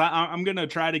the fence. I'm going to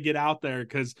try to get out there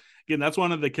because, again, that's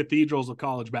one of the cathedrals of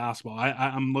college basketball.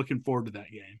 I'm looking forward to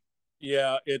that game.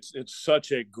 Yeah, it's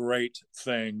such a great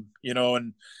thing,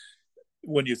 and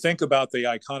when you think about the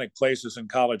iconic places in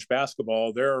college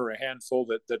basketball, there are a handful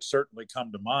that certainly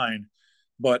come to mind.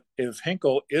 But if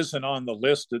Hinkle isn't on the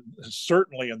list,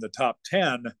 certainly in the top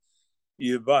 10,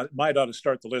 you might ought to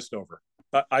start the list over.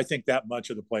 I think that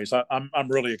much of the place. I'm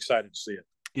really excited to see it.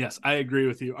 Yes, I agree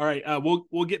with you. All right,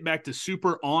 we'll get back to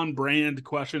super on-brand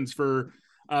questions for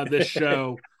this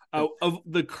show. Of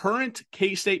the current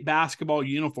K-State basketball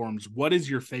uniforms, what is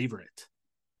your favorite?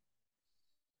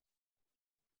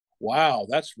 Wow,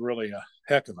 that's really a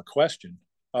heck of a question.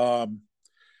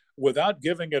 Without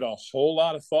giving it a whole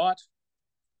lot of thought,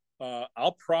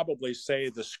 I'll probably say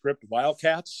the script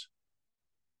Wildcats.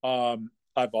 I've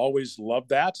always loved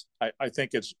that. I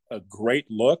think it's a great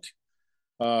look.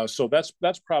 So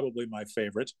that's probably my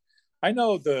favorite. I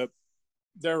know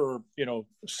there are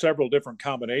several different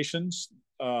combinations.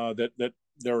 That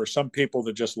there are some people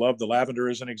that just love the lavender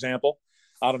as an example.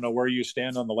 I don't know where you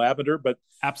stand on the lavender, but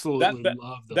absolutely love the that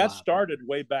lavender. Started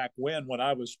way back when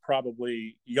I was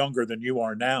probably younger than you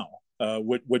are now,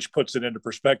 which puts it into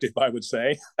perspective, I would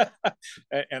say.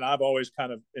 And I've always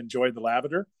kind of enjoyed the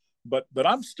lavender, but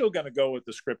I'm still going to go with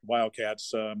the script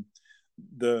Wildcats,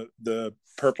 the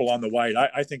purple on the white.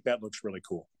 I think that looks really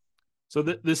cool. So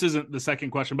this isn't the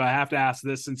second question, but I have to ask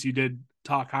this since you did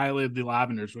talk highly of the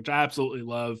lavenders, which I absolutely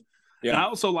love. Yeah. And I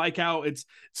also like how it's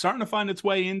starting to find its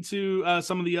way into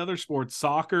some of the other sports.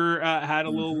 Soccer had a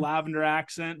little lavender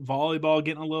accent, volleyball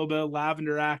getting a little bit of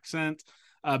lavender accent,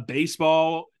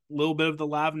 baseball, a little bit of the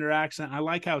lavender accent. I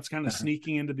like how it's kind of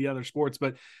sneaking into the other sports.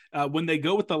 But when they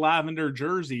go with the lavender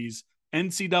jerseys,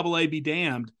 NCAA be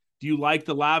damned. Do you like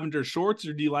the lavender shorts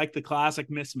or do you like the classic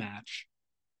mismatch?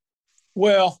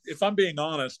 Well, if I'm being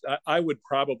honest, I would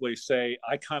probably say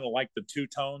I kind of like the two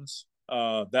tones.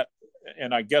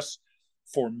 And I guess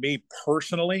for me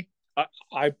personally,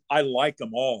 I like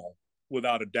them all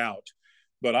without a doubt.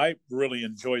 But I really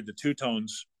enjoyed the two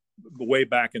tones way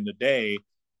back in the day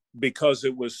because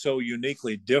it was so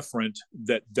uniquely different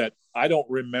that I don't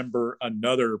remember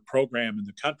another program in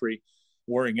the country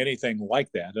wearing anything like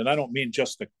that. And I don't mean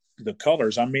just the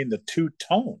colors; I mean the two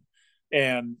tone.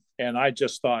 And I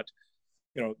just thought,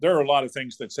 there are a lot of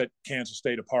things that set Kansas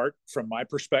State apart from my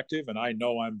perspective, and I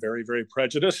know I'm very, very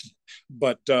prejudiced,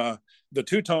 but the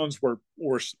two tones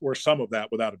were some of that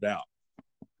without a doubt.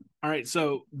 All right,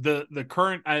 so the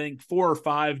current, I think, 4 or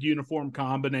 5 uniform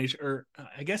combination, or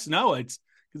I guess no, it's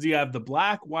because you have the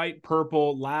black, white,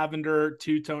 purple, lavender,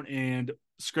 two-tone, and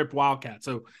script Wildcat.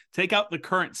 So take out the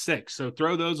current 6, so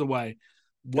throw those away.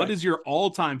 What is your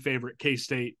all-time favorite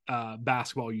K-State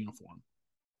basketball uniform?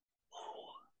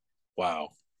 Wow,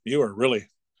 you are really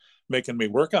making me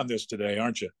work on this today,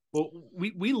 aren't you? Well,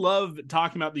 we love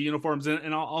talking about the uniforms,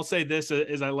 and I'll say this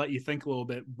as I let you think a little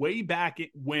bit. Way back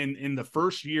when in the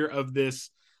first year of this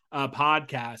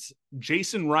podcast,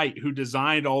 Jason Wright, who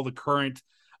designed all the current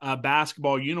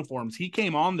basketball uniforms, he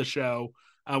came on the show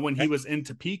when he was in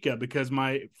Topeka because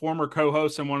my former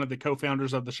co-host and one of the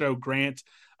co-founders of the show, Grant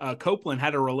Copeland,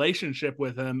 had a relationship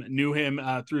with him, knew him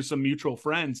through some mutual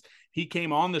friends. He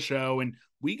came on the show, and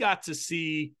we got to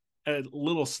see a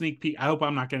little sneak peek. I hope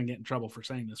I'm not going to get in trouble for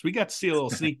saying this. We got to see a little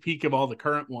sneak peek of all the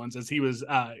current ones as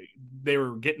they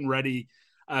were getting ready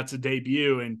to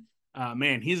debut. And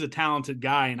man, he's a talented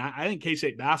guy. And I think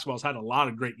K-State basketball's had a lot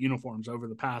of great uniforms over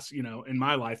the past, in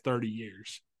my life, 30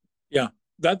 years. Yeah,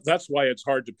 that's why it's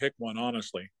hard to pick one,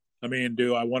 honestly. I mean,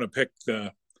 do I want to pick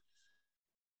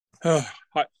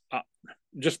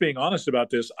just being honest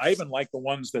about this, I even like the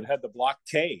ones that had the block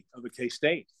K of the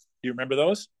K-State. Do you remember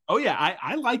those? Oh, yeah.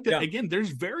 I like that. Yeah. Again, there's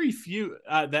very few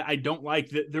that I don't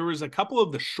like. There was a couple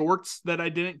of the shorts that I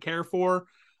didn't care for.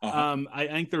 I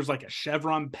think there's like a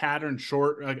chevron pattern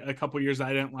short a couple of years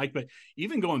I didn't like. But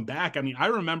even going back, I mean, I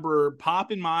remember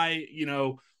popping my,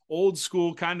 old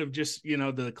school kind of just,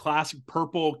 the classic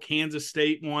purple Kansas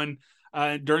State one.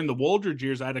 During the Woldridge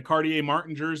years, I had a Cartier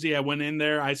Martin jersey. I went in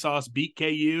there. I saw us beat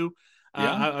KU.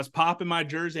 I was popping my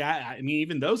jersey. I mean,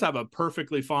 even those have a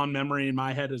perfectly fond memory in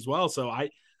my head as well. So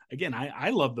I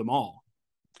love them all.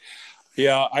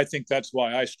 Yeah, I think that's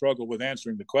why I struggle with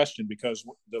answering the question, because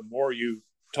the more you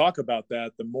talk about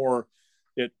that, the more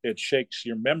it shakes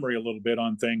your memory a little bit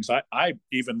on things. I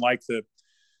even like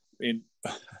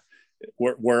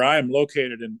where I am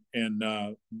located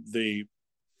in the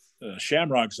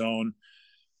Shamrock Zone.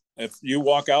 If you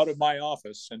walk out of my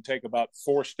office and take about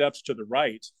 4 steps to the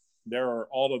right, there are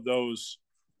all of those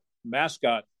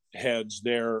mascot heads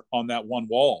there on that one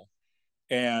wall.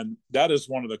 And that is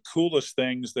one of the coolest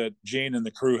things that Gene and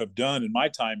the crew have done in my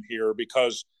time here,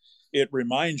 because it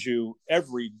reminds you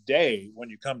every day when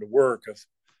you come to work of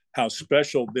how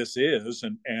special this is.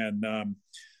 And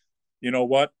you know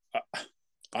what?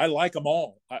 I like them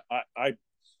all.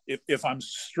 If I'm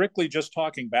strictly just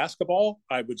talking basketball,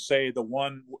 I would say the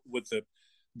one with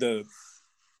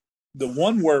the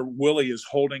one where Willie is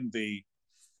holding the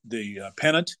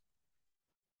pennant.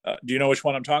 Do you know which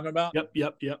one I'm talking about?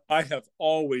 Yep. I have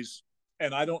always,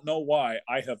 and I don't know why,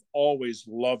 I have always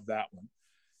loved that one.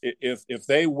 If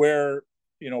they wear,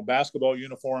 basketball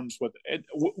uniforms with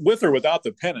or without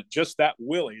the pennant, just that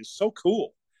Willie is so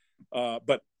cool.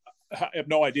 But I have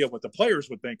no idea what the players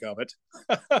would think of it.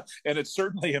 And it's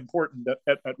certainly important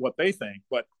at what they think,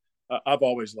 but I've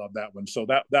always loved that one. So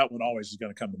that one always is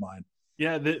going to come to mind.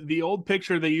 Yeah, the old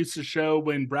picture they used to show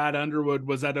when Brad Underwood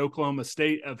was at Oklahoma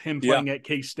State of him playing at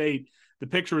K-State, the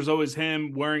picture was always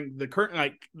him wearing the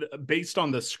current, based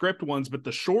on the script ones, but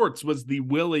the shorts was the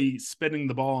Willie spinning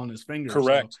the ball on his finger.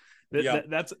 Correct. So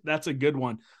that's a good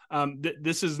one.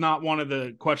 This is not one of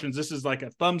the questions. This is like a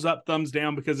thumbs up, thumbs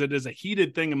down, because it is a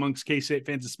heated thing amongst K-State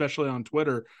fans, especially on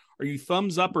Twitter. Are you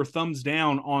thumbs up or thumbs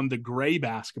down on the gray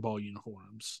basketball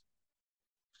uniforms?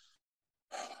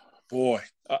 Boy,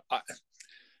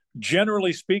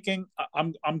 generally speaking,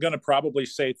 I'm going to probably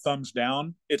say thumbs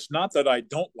down. It's not that I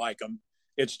don't like them.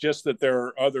 It's just that there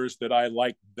are others that I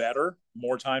like better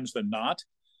more times than not.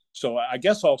 So I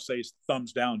guess I'll say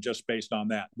thumbs down just based on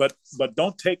that. But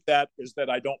don't take that as that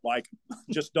I don't like them.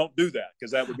 Just don't do that,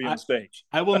 because that would be a mistake.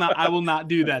 I will not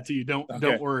do that to you. Don't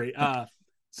worry.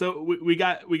 So we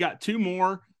got 2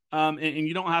 more. And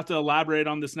you don't have to elaborate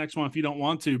on this next one if you don't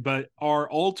want to, but are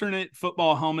alternate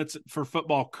football helmets for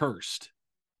football cursed?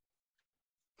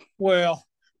 Well,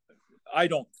 I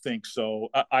don't think so.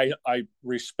 I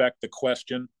respect the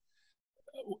question.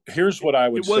 Here's what I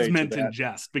would say. It was meant in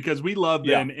jest, because we love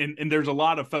them, and there's a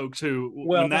lot of folks who,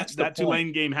 when that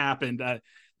Tulane game happened,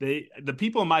 the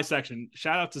people in my section,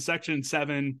 shout out to section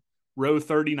 7, row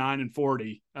 39 and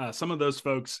 40, some of those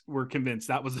folks were convinced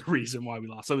that was the reason why we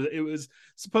lost. So it was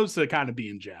supposed to kind of be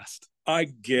in jest. I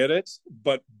get it,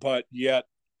 but yet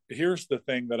here's the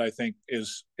thing that I think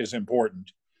is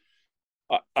important.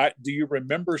 Do you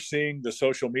remember seeing the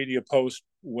social media post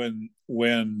when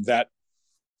that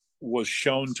was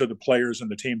shown to the players in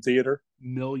the team theater?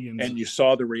 Millions. And you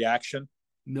saw the reaction?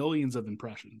 Millions of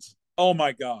impressions. Oh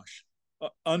my gosh.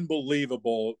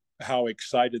 Unbelievable how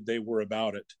excited they were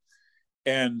about it.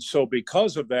 And so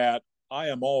because of that, I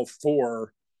am all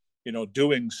for,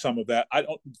 doing some of that. I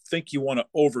don't think you want to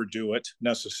overdo it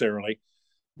necessarily,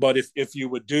 but if you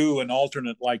would do an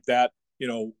alternate like that,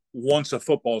 once a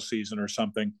football season or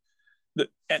something,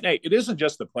 and hey, it isn't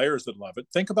just the players that love it.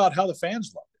 Think about how the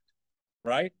fans love it,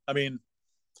 right? I mean,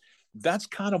 that's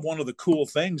kind of one of the cool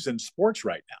things in sports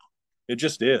right now. It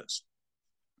just is.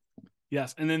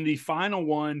 Yes. And then the final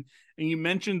one, and you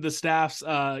mentioned the staff's,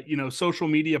 social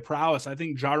media prowess. I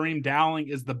think Jareem Dowling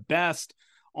is the best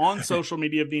on social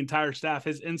media of the entire staff.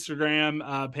 His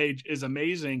Instagram page is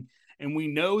amazing. And we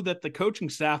know that the coaching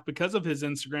staff, because of his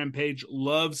Instagram page,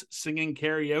 loves singing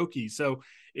karaoke. So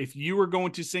if you were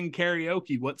going to sing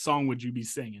karaoke, what song would you be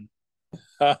singing?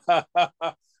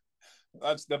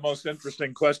 That's the most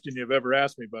interesting question you've ever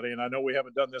asked me, buddy. And I know we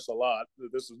haven't done this a lot.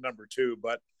 This is number 2,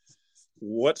 but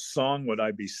what song would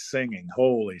I be singing?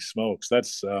 Holy smokes.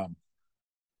 That's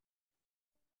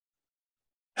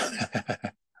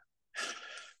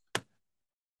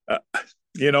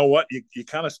you know what? You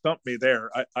kind of stumped me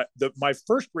there. My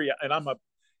first and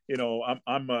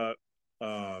I'm a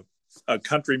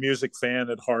country music fan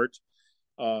at heart,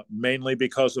 mainly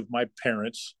because of my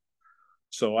parents.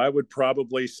 So I would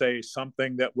probably say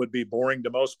something that would be boring to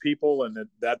most people, and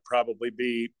that'd probably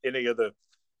be any of the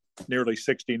nearly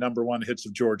 60 number 1 hits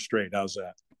of George Strait. How's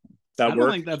that? I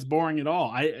don't think that's boring at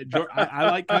all. I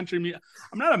like country music.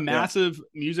 I'm not a massive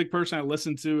music person. I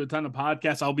listen to a ton of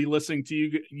podcasts. I'll be listening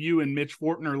to you and Mitch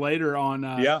Fortner later on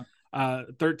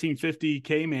 1350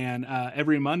 K-Man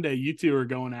every Monday. You two are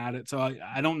going at it. So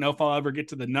I don't know if I'll ever get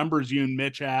to the numbers you and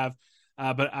Mitch have,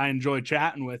 but I enjoy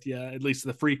chatting with you, at least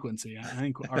the frequency. I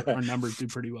think our numbers do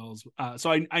pretty well.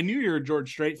 So I knew you're a George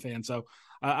Strait fan. So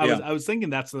I was thinking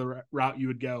that's the route you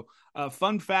would go.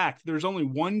 Fun fact, there's only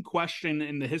one question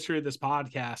in the history of this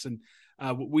podcast, and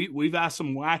we've asked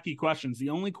some wacky questions. The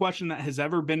only question that has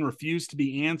ever been refused to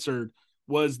be answered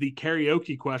was the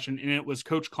karaoke question, and it was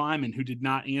Coach Kleiman who did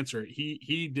not answer it.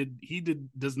 He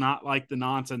does not like the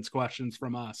nonsense questions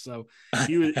from us. So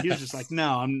he was just like,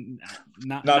 no, I'm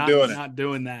not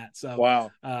doing that. So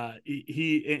wow.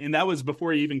 And that was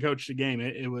before he even coached a game.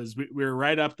 It was, we were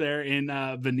right up there in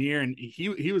Veneer, and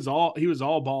he was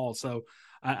all balls. So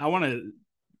I want to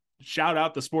shout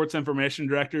out the sports information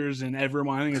directors and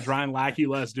everyone. I think it's Ryan Lackey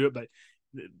let us do it, but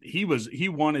he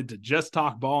wanted to just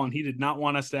talk ball, and he did not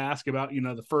want us to ask about,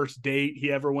 the first date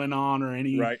he ever went on or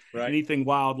anything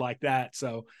wild like that.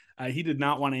 So he did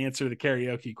not want to answer the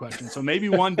karaoke question. So maybe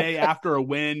one day after a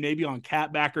win, maybe on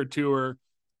Catbacker Tour,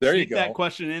 there you go, that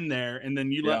question in there, and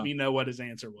then you let me know what his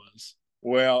answer was.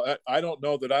 Well, I don't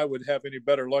know that I would have any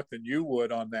better luck than you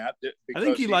would on that. I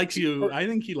think he likes you. I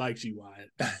think he likes you,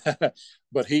 Wyatt.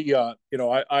 But he, I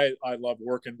love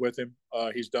working with him.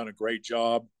 He's done a great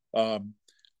job.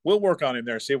 We'll work on him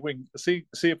there. See if we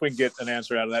can get an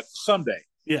answer out of that someday.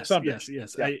 Yes. Someday.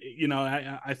 Yes.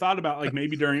 Yeah. I thought about, like,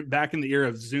 maybe back in the era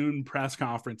of Zoom press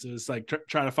conferences, like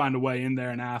try to find a way in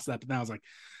there and ask that. But then I was like,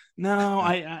 no,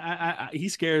 I he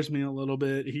scares me a little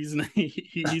bit. He's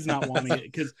not wanting it,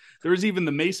 because there was even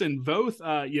the Mason Voth.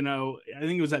 I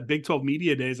think it was at Big 12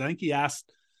 Media Days. I think he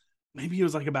asked, maybe it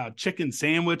was like about chicken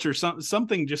sandwich or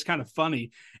something just kind of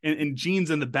funny. And Gene's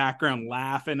in the background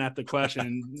laughing at the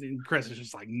question. And Chris is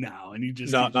just like, no. And he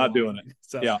just not doing it.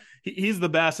 So he's the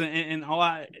best. And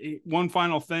one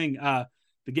final thing, the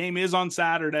game is on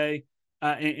Saturday.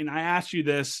 And I asked you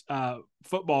this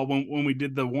football when we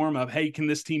did the warm up, hey, can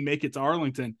this team make it to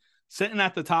Arlington? Sitting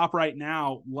at the top right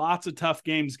now, lots of tough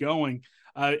games going.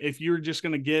 If you're just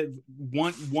going to give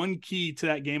one key to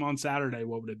that game on Saturday,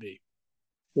 what would it be?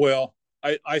 Well,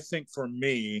 I think for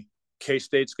me,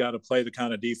 K-State's got to play the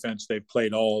kind of defense they've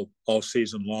played all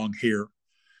season long here.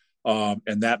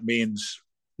 And that means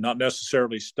not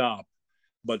necessarily stop,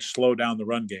 but slow down the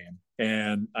run game.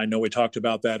 And I know we talked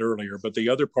about that earlier, but the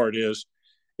other part is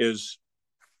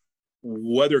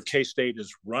whether K-State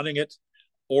is running it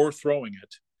or throwing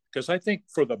it. Because I think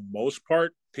for the most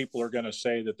part, people are going to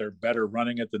say that they're better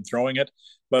running it than throwing it.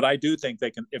 But I do think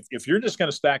they can, if you're just going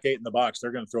to stack 8 in the box,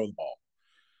 they're going to throw the ball.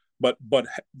 But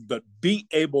be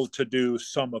able to do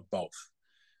some of both,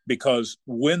 because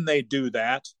when they do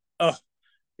that,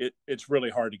 it's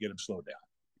really hard to get them slowed down.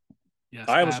 Yes,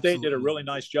 Iowa State did a really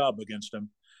nice job against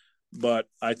them, but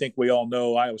I think we all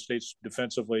know Iowa State's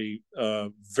defensively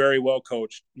very well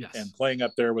coached, and playing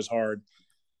up there was hard.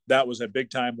 That was a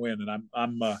big time win, and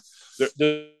I'm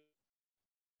this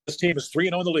team is 3-0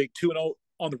 in the league, 2-0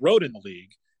 on the road in the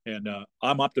league, and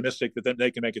I'm optimistic that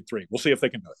they can make it 3. We'll see if they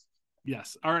can do it.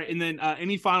 Yes. All right. And then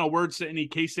any final words to any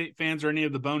K-State fans or any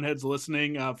of the boneheads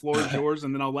listening? Floor is yours,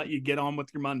 and then I'll let you get on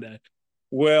with your Monday.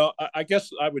 Well, I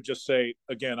guess I would just say,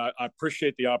 again, I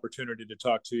appreciate the opportunity to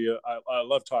talk to you. I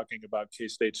love talking about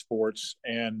K-State sports,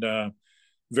 and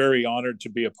very honored to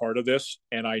be a part of this.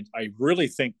 And I really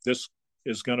think this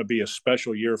is going to be a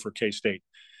special year for K-State,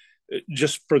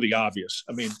 just for the obvious.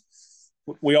 I mean,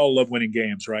 we all love winning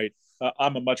games, right?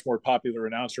 I'm a much more popular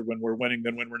announcer when we're winning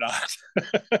than when we're not.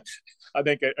 I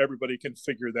think everybody can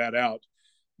figure that out.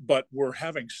 But we're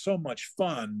having so much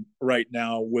fun right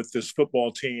now with this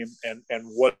football team and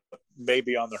what may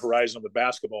be on the horizon with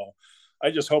basketball.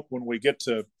 I just hope when we get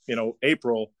to,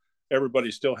 April, everybody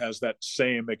still has that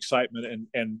same excitement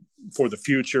and for the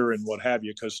future and what have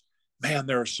you, because, man,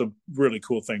 there are some really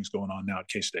cool things going on now at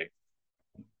K-State.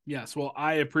 Yes, well,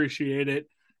 I appreciate it.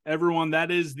 Everyone,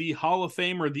 that is the Hall of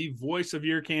Famer, the voice of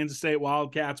your Kansas State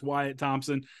Wildcats, Wyatt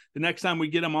Thompson. The next time we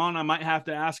get him on, I might have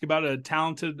to ask about a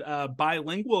talented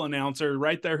bilingual announcer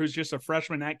right there who's just a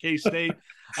freshman at K-State.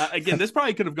 Again, this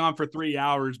probably could have gone for 3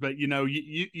 hours, but,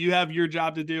 you have your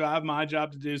job to do. I have my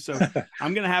job to do. So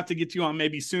I'm going to have to get you on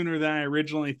maybe sooner than I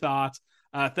originally thought.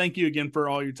 Thank you again for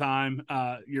all your time.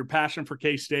 Your passion for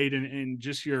K-State and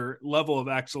just your level of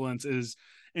excellence is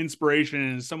inspiration.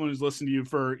 And as someone who's listened to you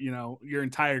for your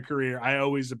entire career,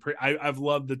 I've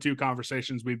loved the 2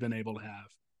 conversations we've been able to have.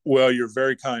 Well, you're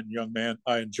very kind, young man.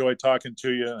 I enjoy talking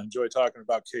to you. I enjoy talking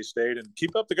about K-State, and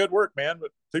keep up the good work, man.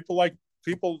 But people like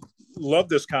people love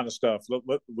this kind of stuff.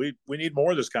 We need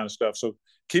more of this kind of stuff. So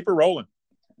keep it rolling.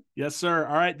 Yes, sir.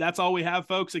 All right. That's all we have,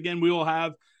 folks. Again, we'll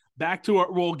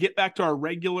get back to our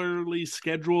regularly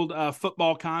scheduled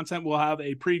football content. We'll have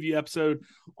a preview episode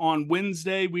on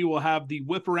Wednesday. We will have the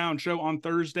whip around show on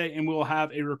Thursday, and we'll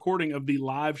have a recording of the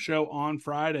live show on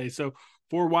Friday. So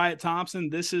for Wyatt Thompson,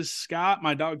 this is Scott.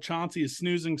 My dog Chauncey is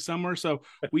snoozing somewhere. So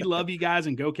we love you guys,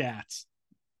 and go Cats.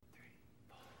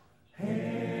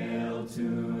 Hail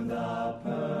to the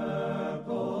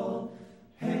purple,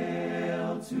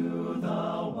 hail to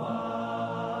the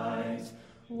white,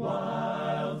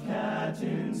 Wildcat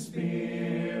in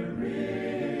spirit,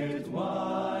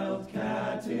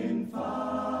 Wildcat in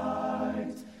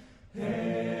fight.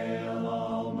 Hail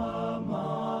alma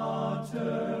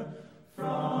mater,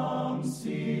 from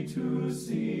sea to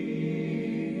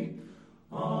sea,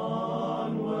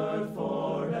 onward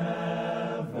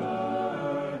forever,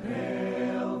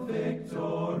 hail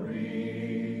victory.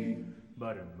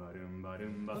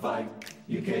 Fight,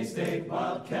 UK State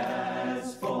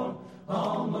Wildcats, for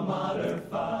alma mater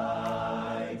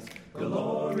fight.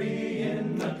 Glory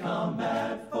in the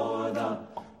combat for the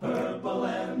purple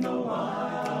and the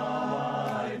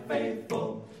white.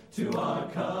 Faithful to our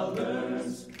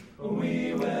colors,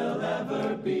 we will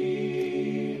ever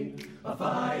be.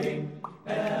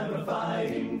 Ever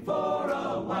fighting for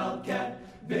a Wildcat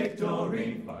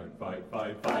victory. Fight, fight,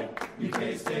 fight, fight.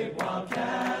 UK State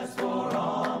Wildcats for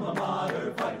alma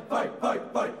mater. Fight, fight, fight,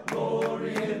 fight.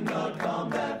 Glory in the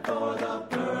combat for the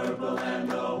purple and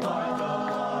the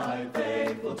white.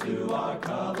 Faithful to our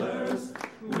colors,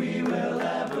 we will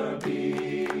ever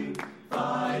be.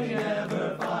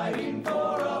 Ever fighting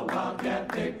for a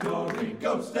Wildcat victory.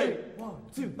 Go State! 1,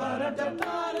 2,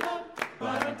 ba-da-da-da-da-da,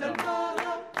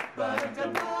 ba-da-da-da-da,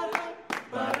 ba-da-da-da-da,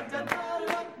 ba-da-da-da-da,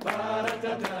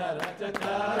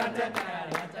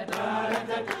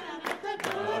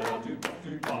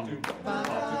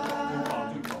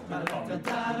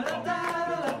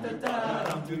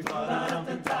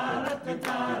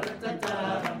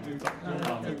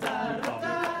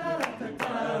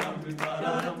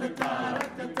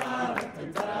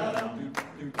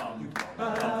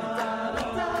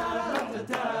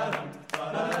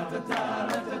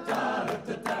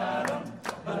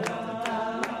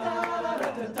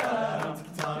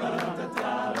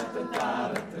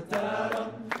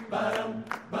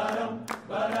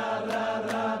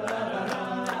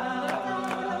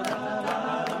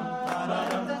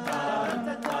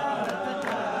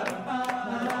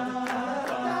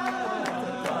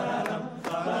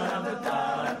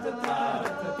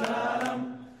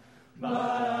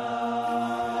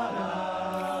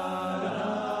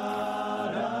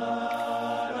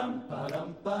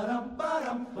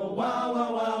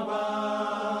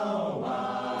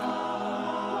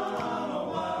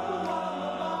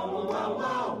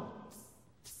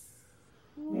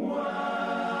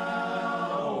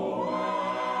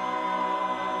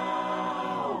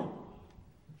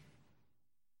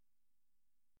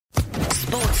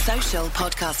 Social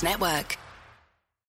Podcast Network.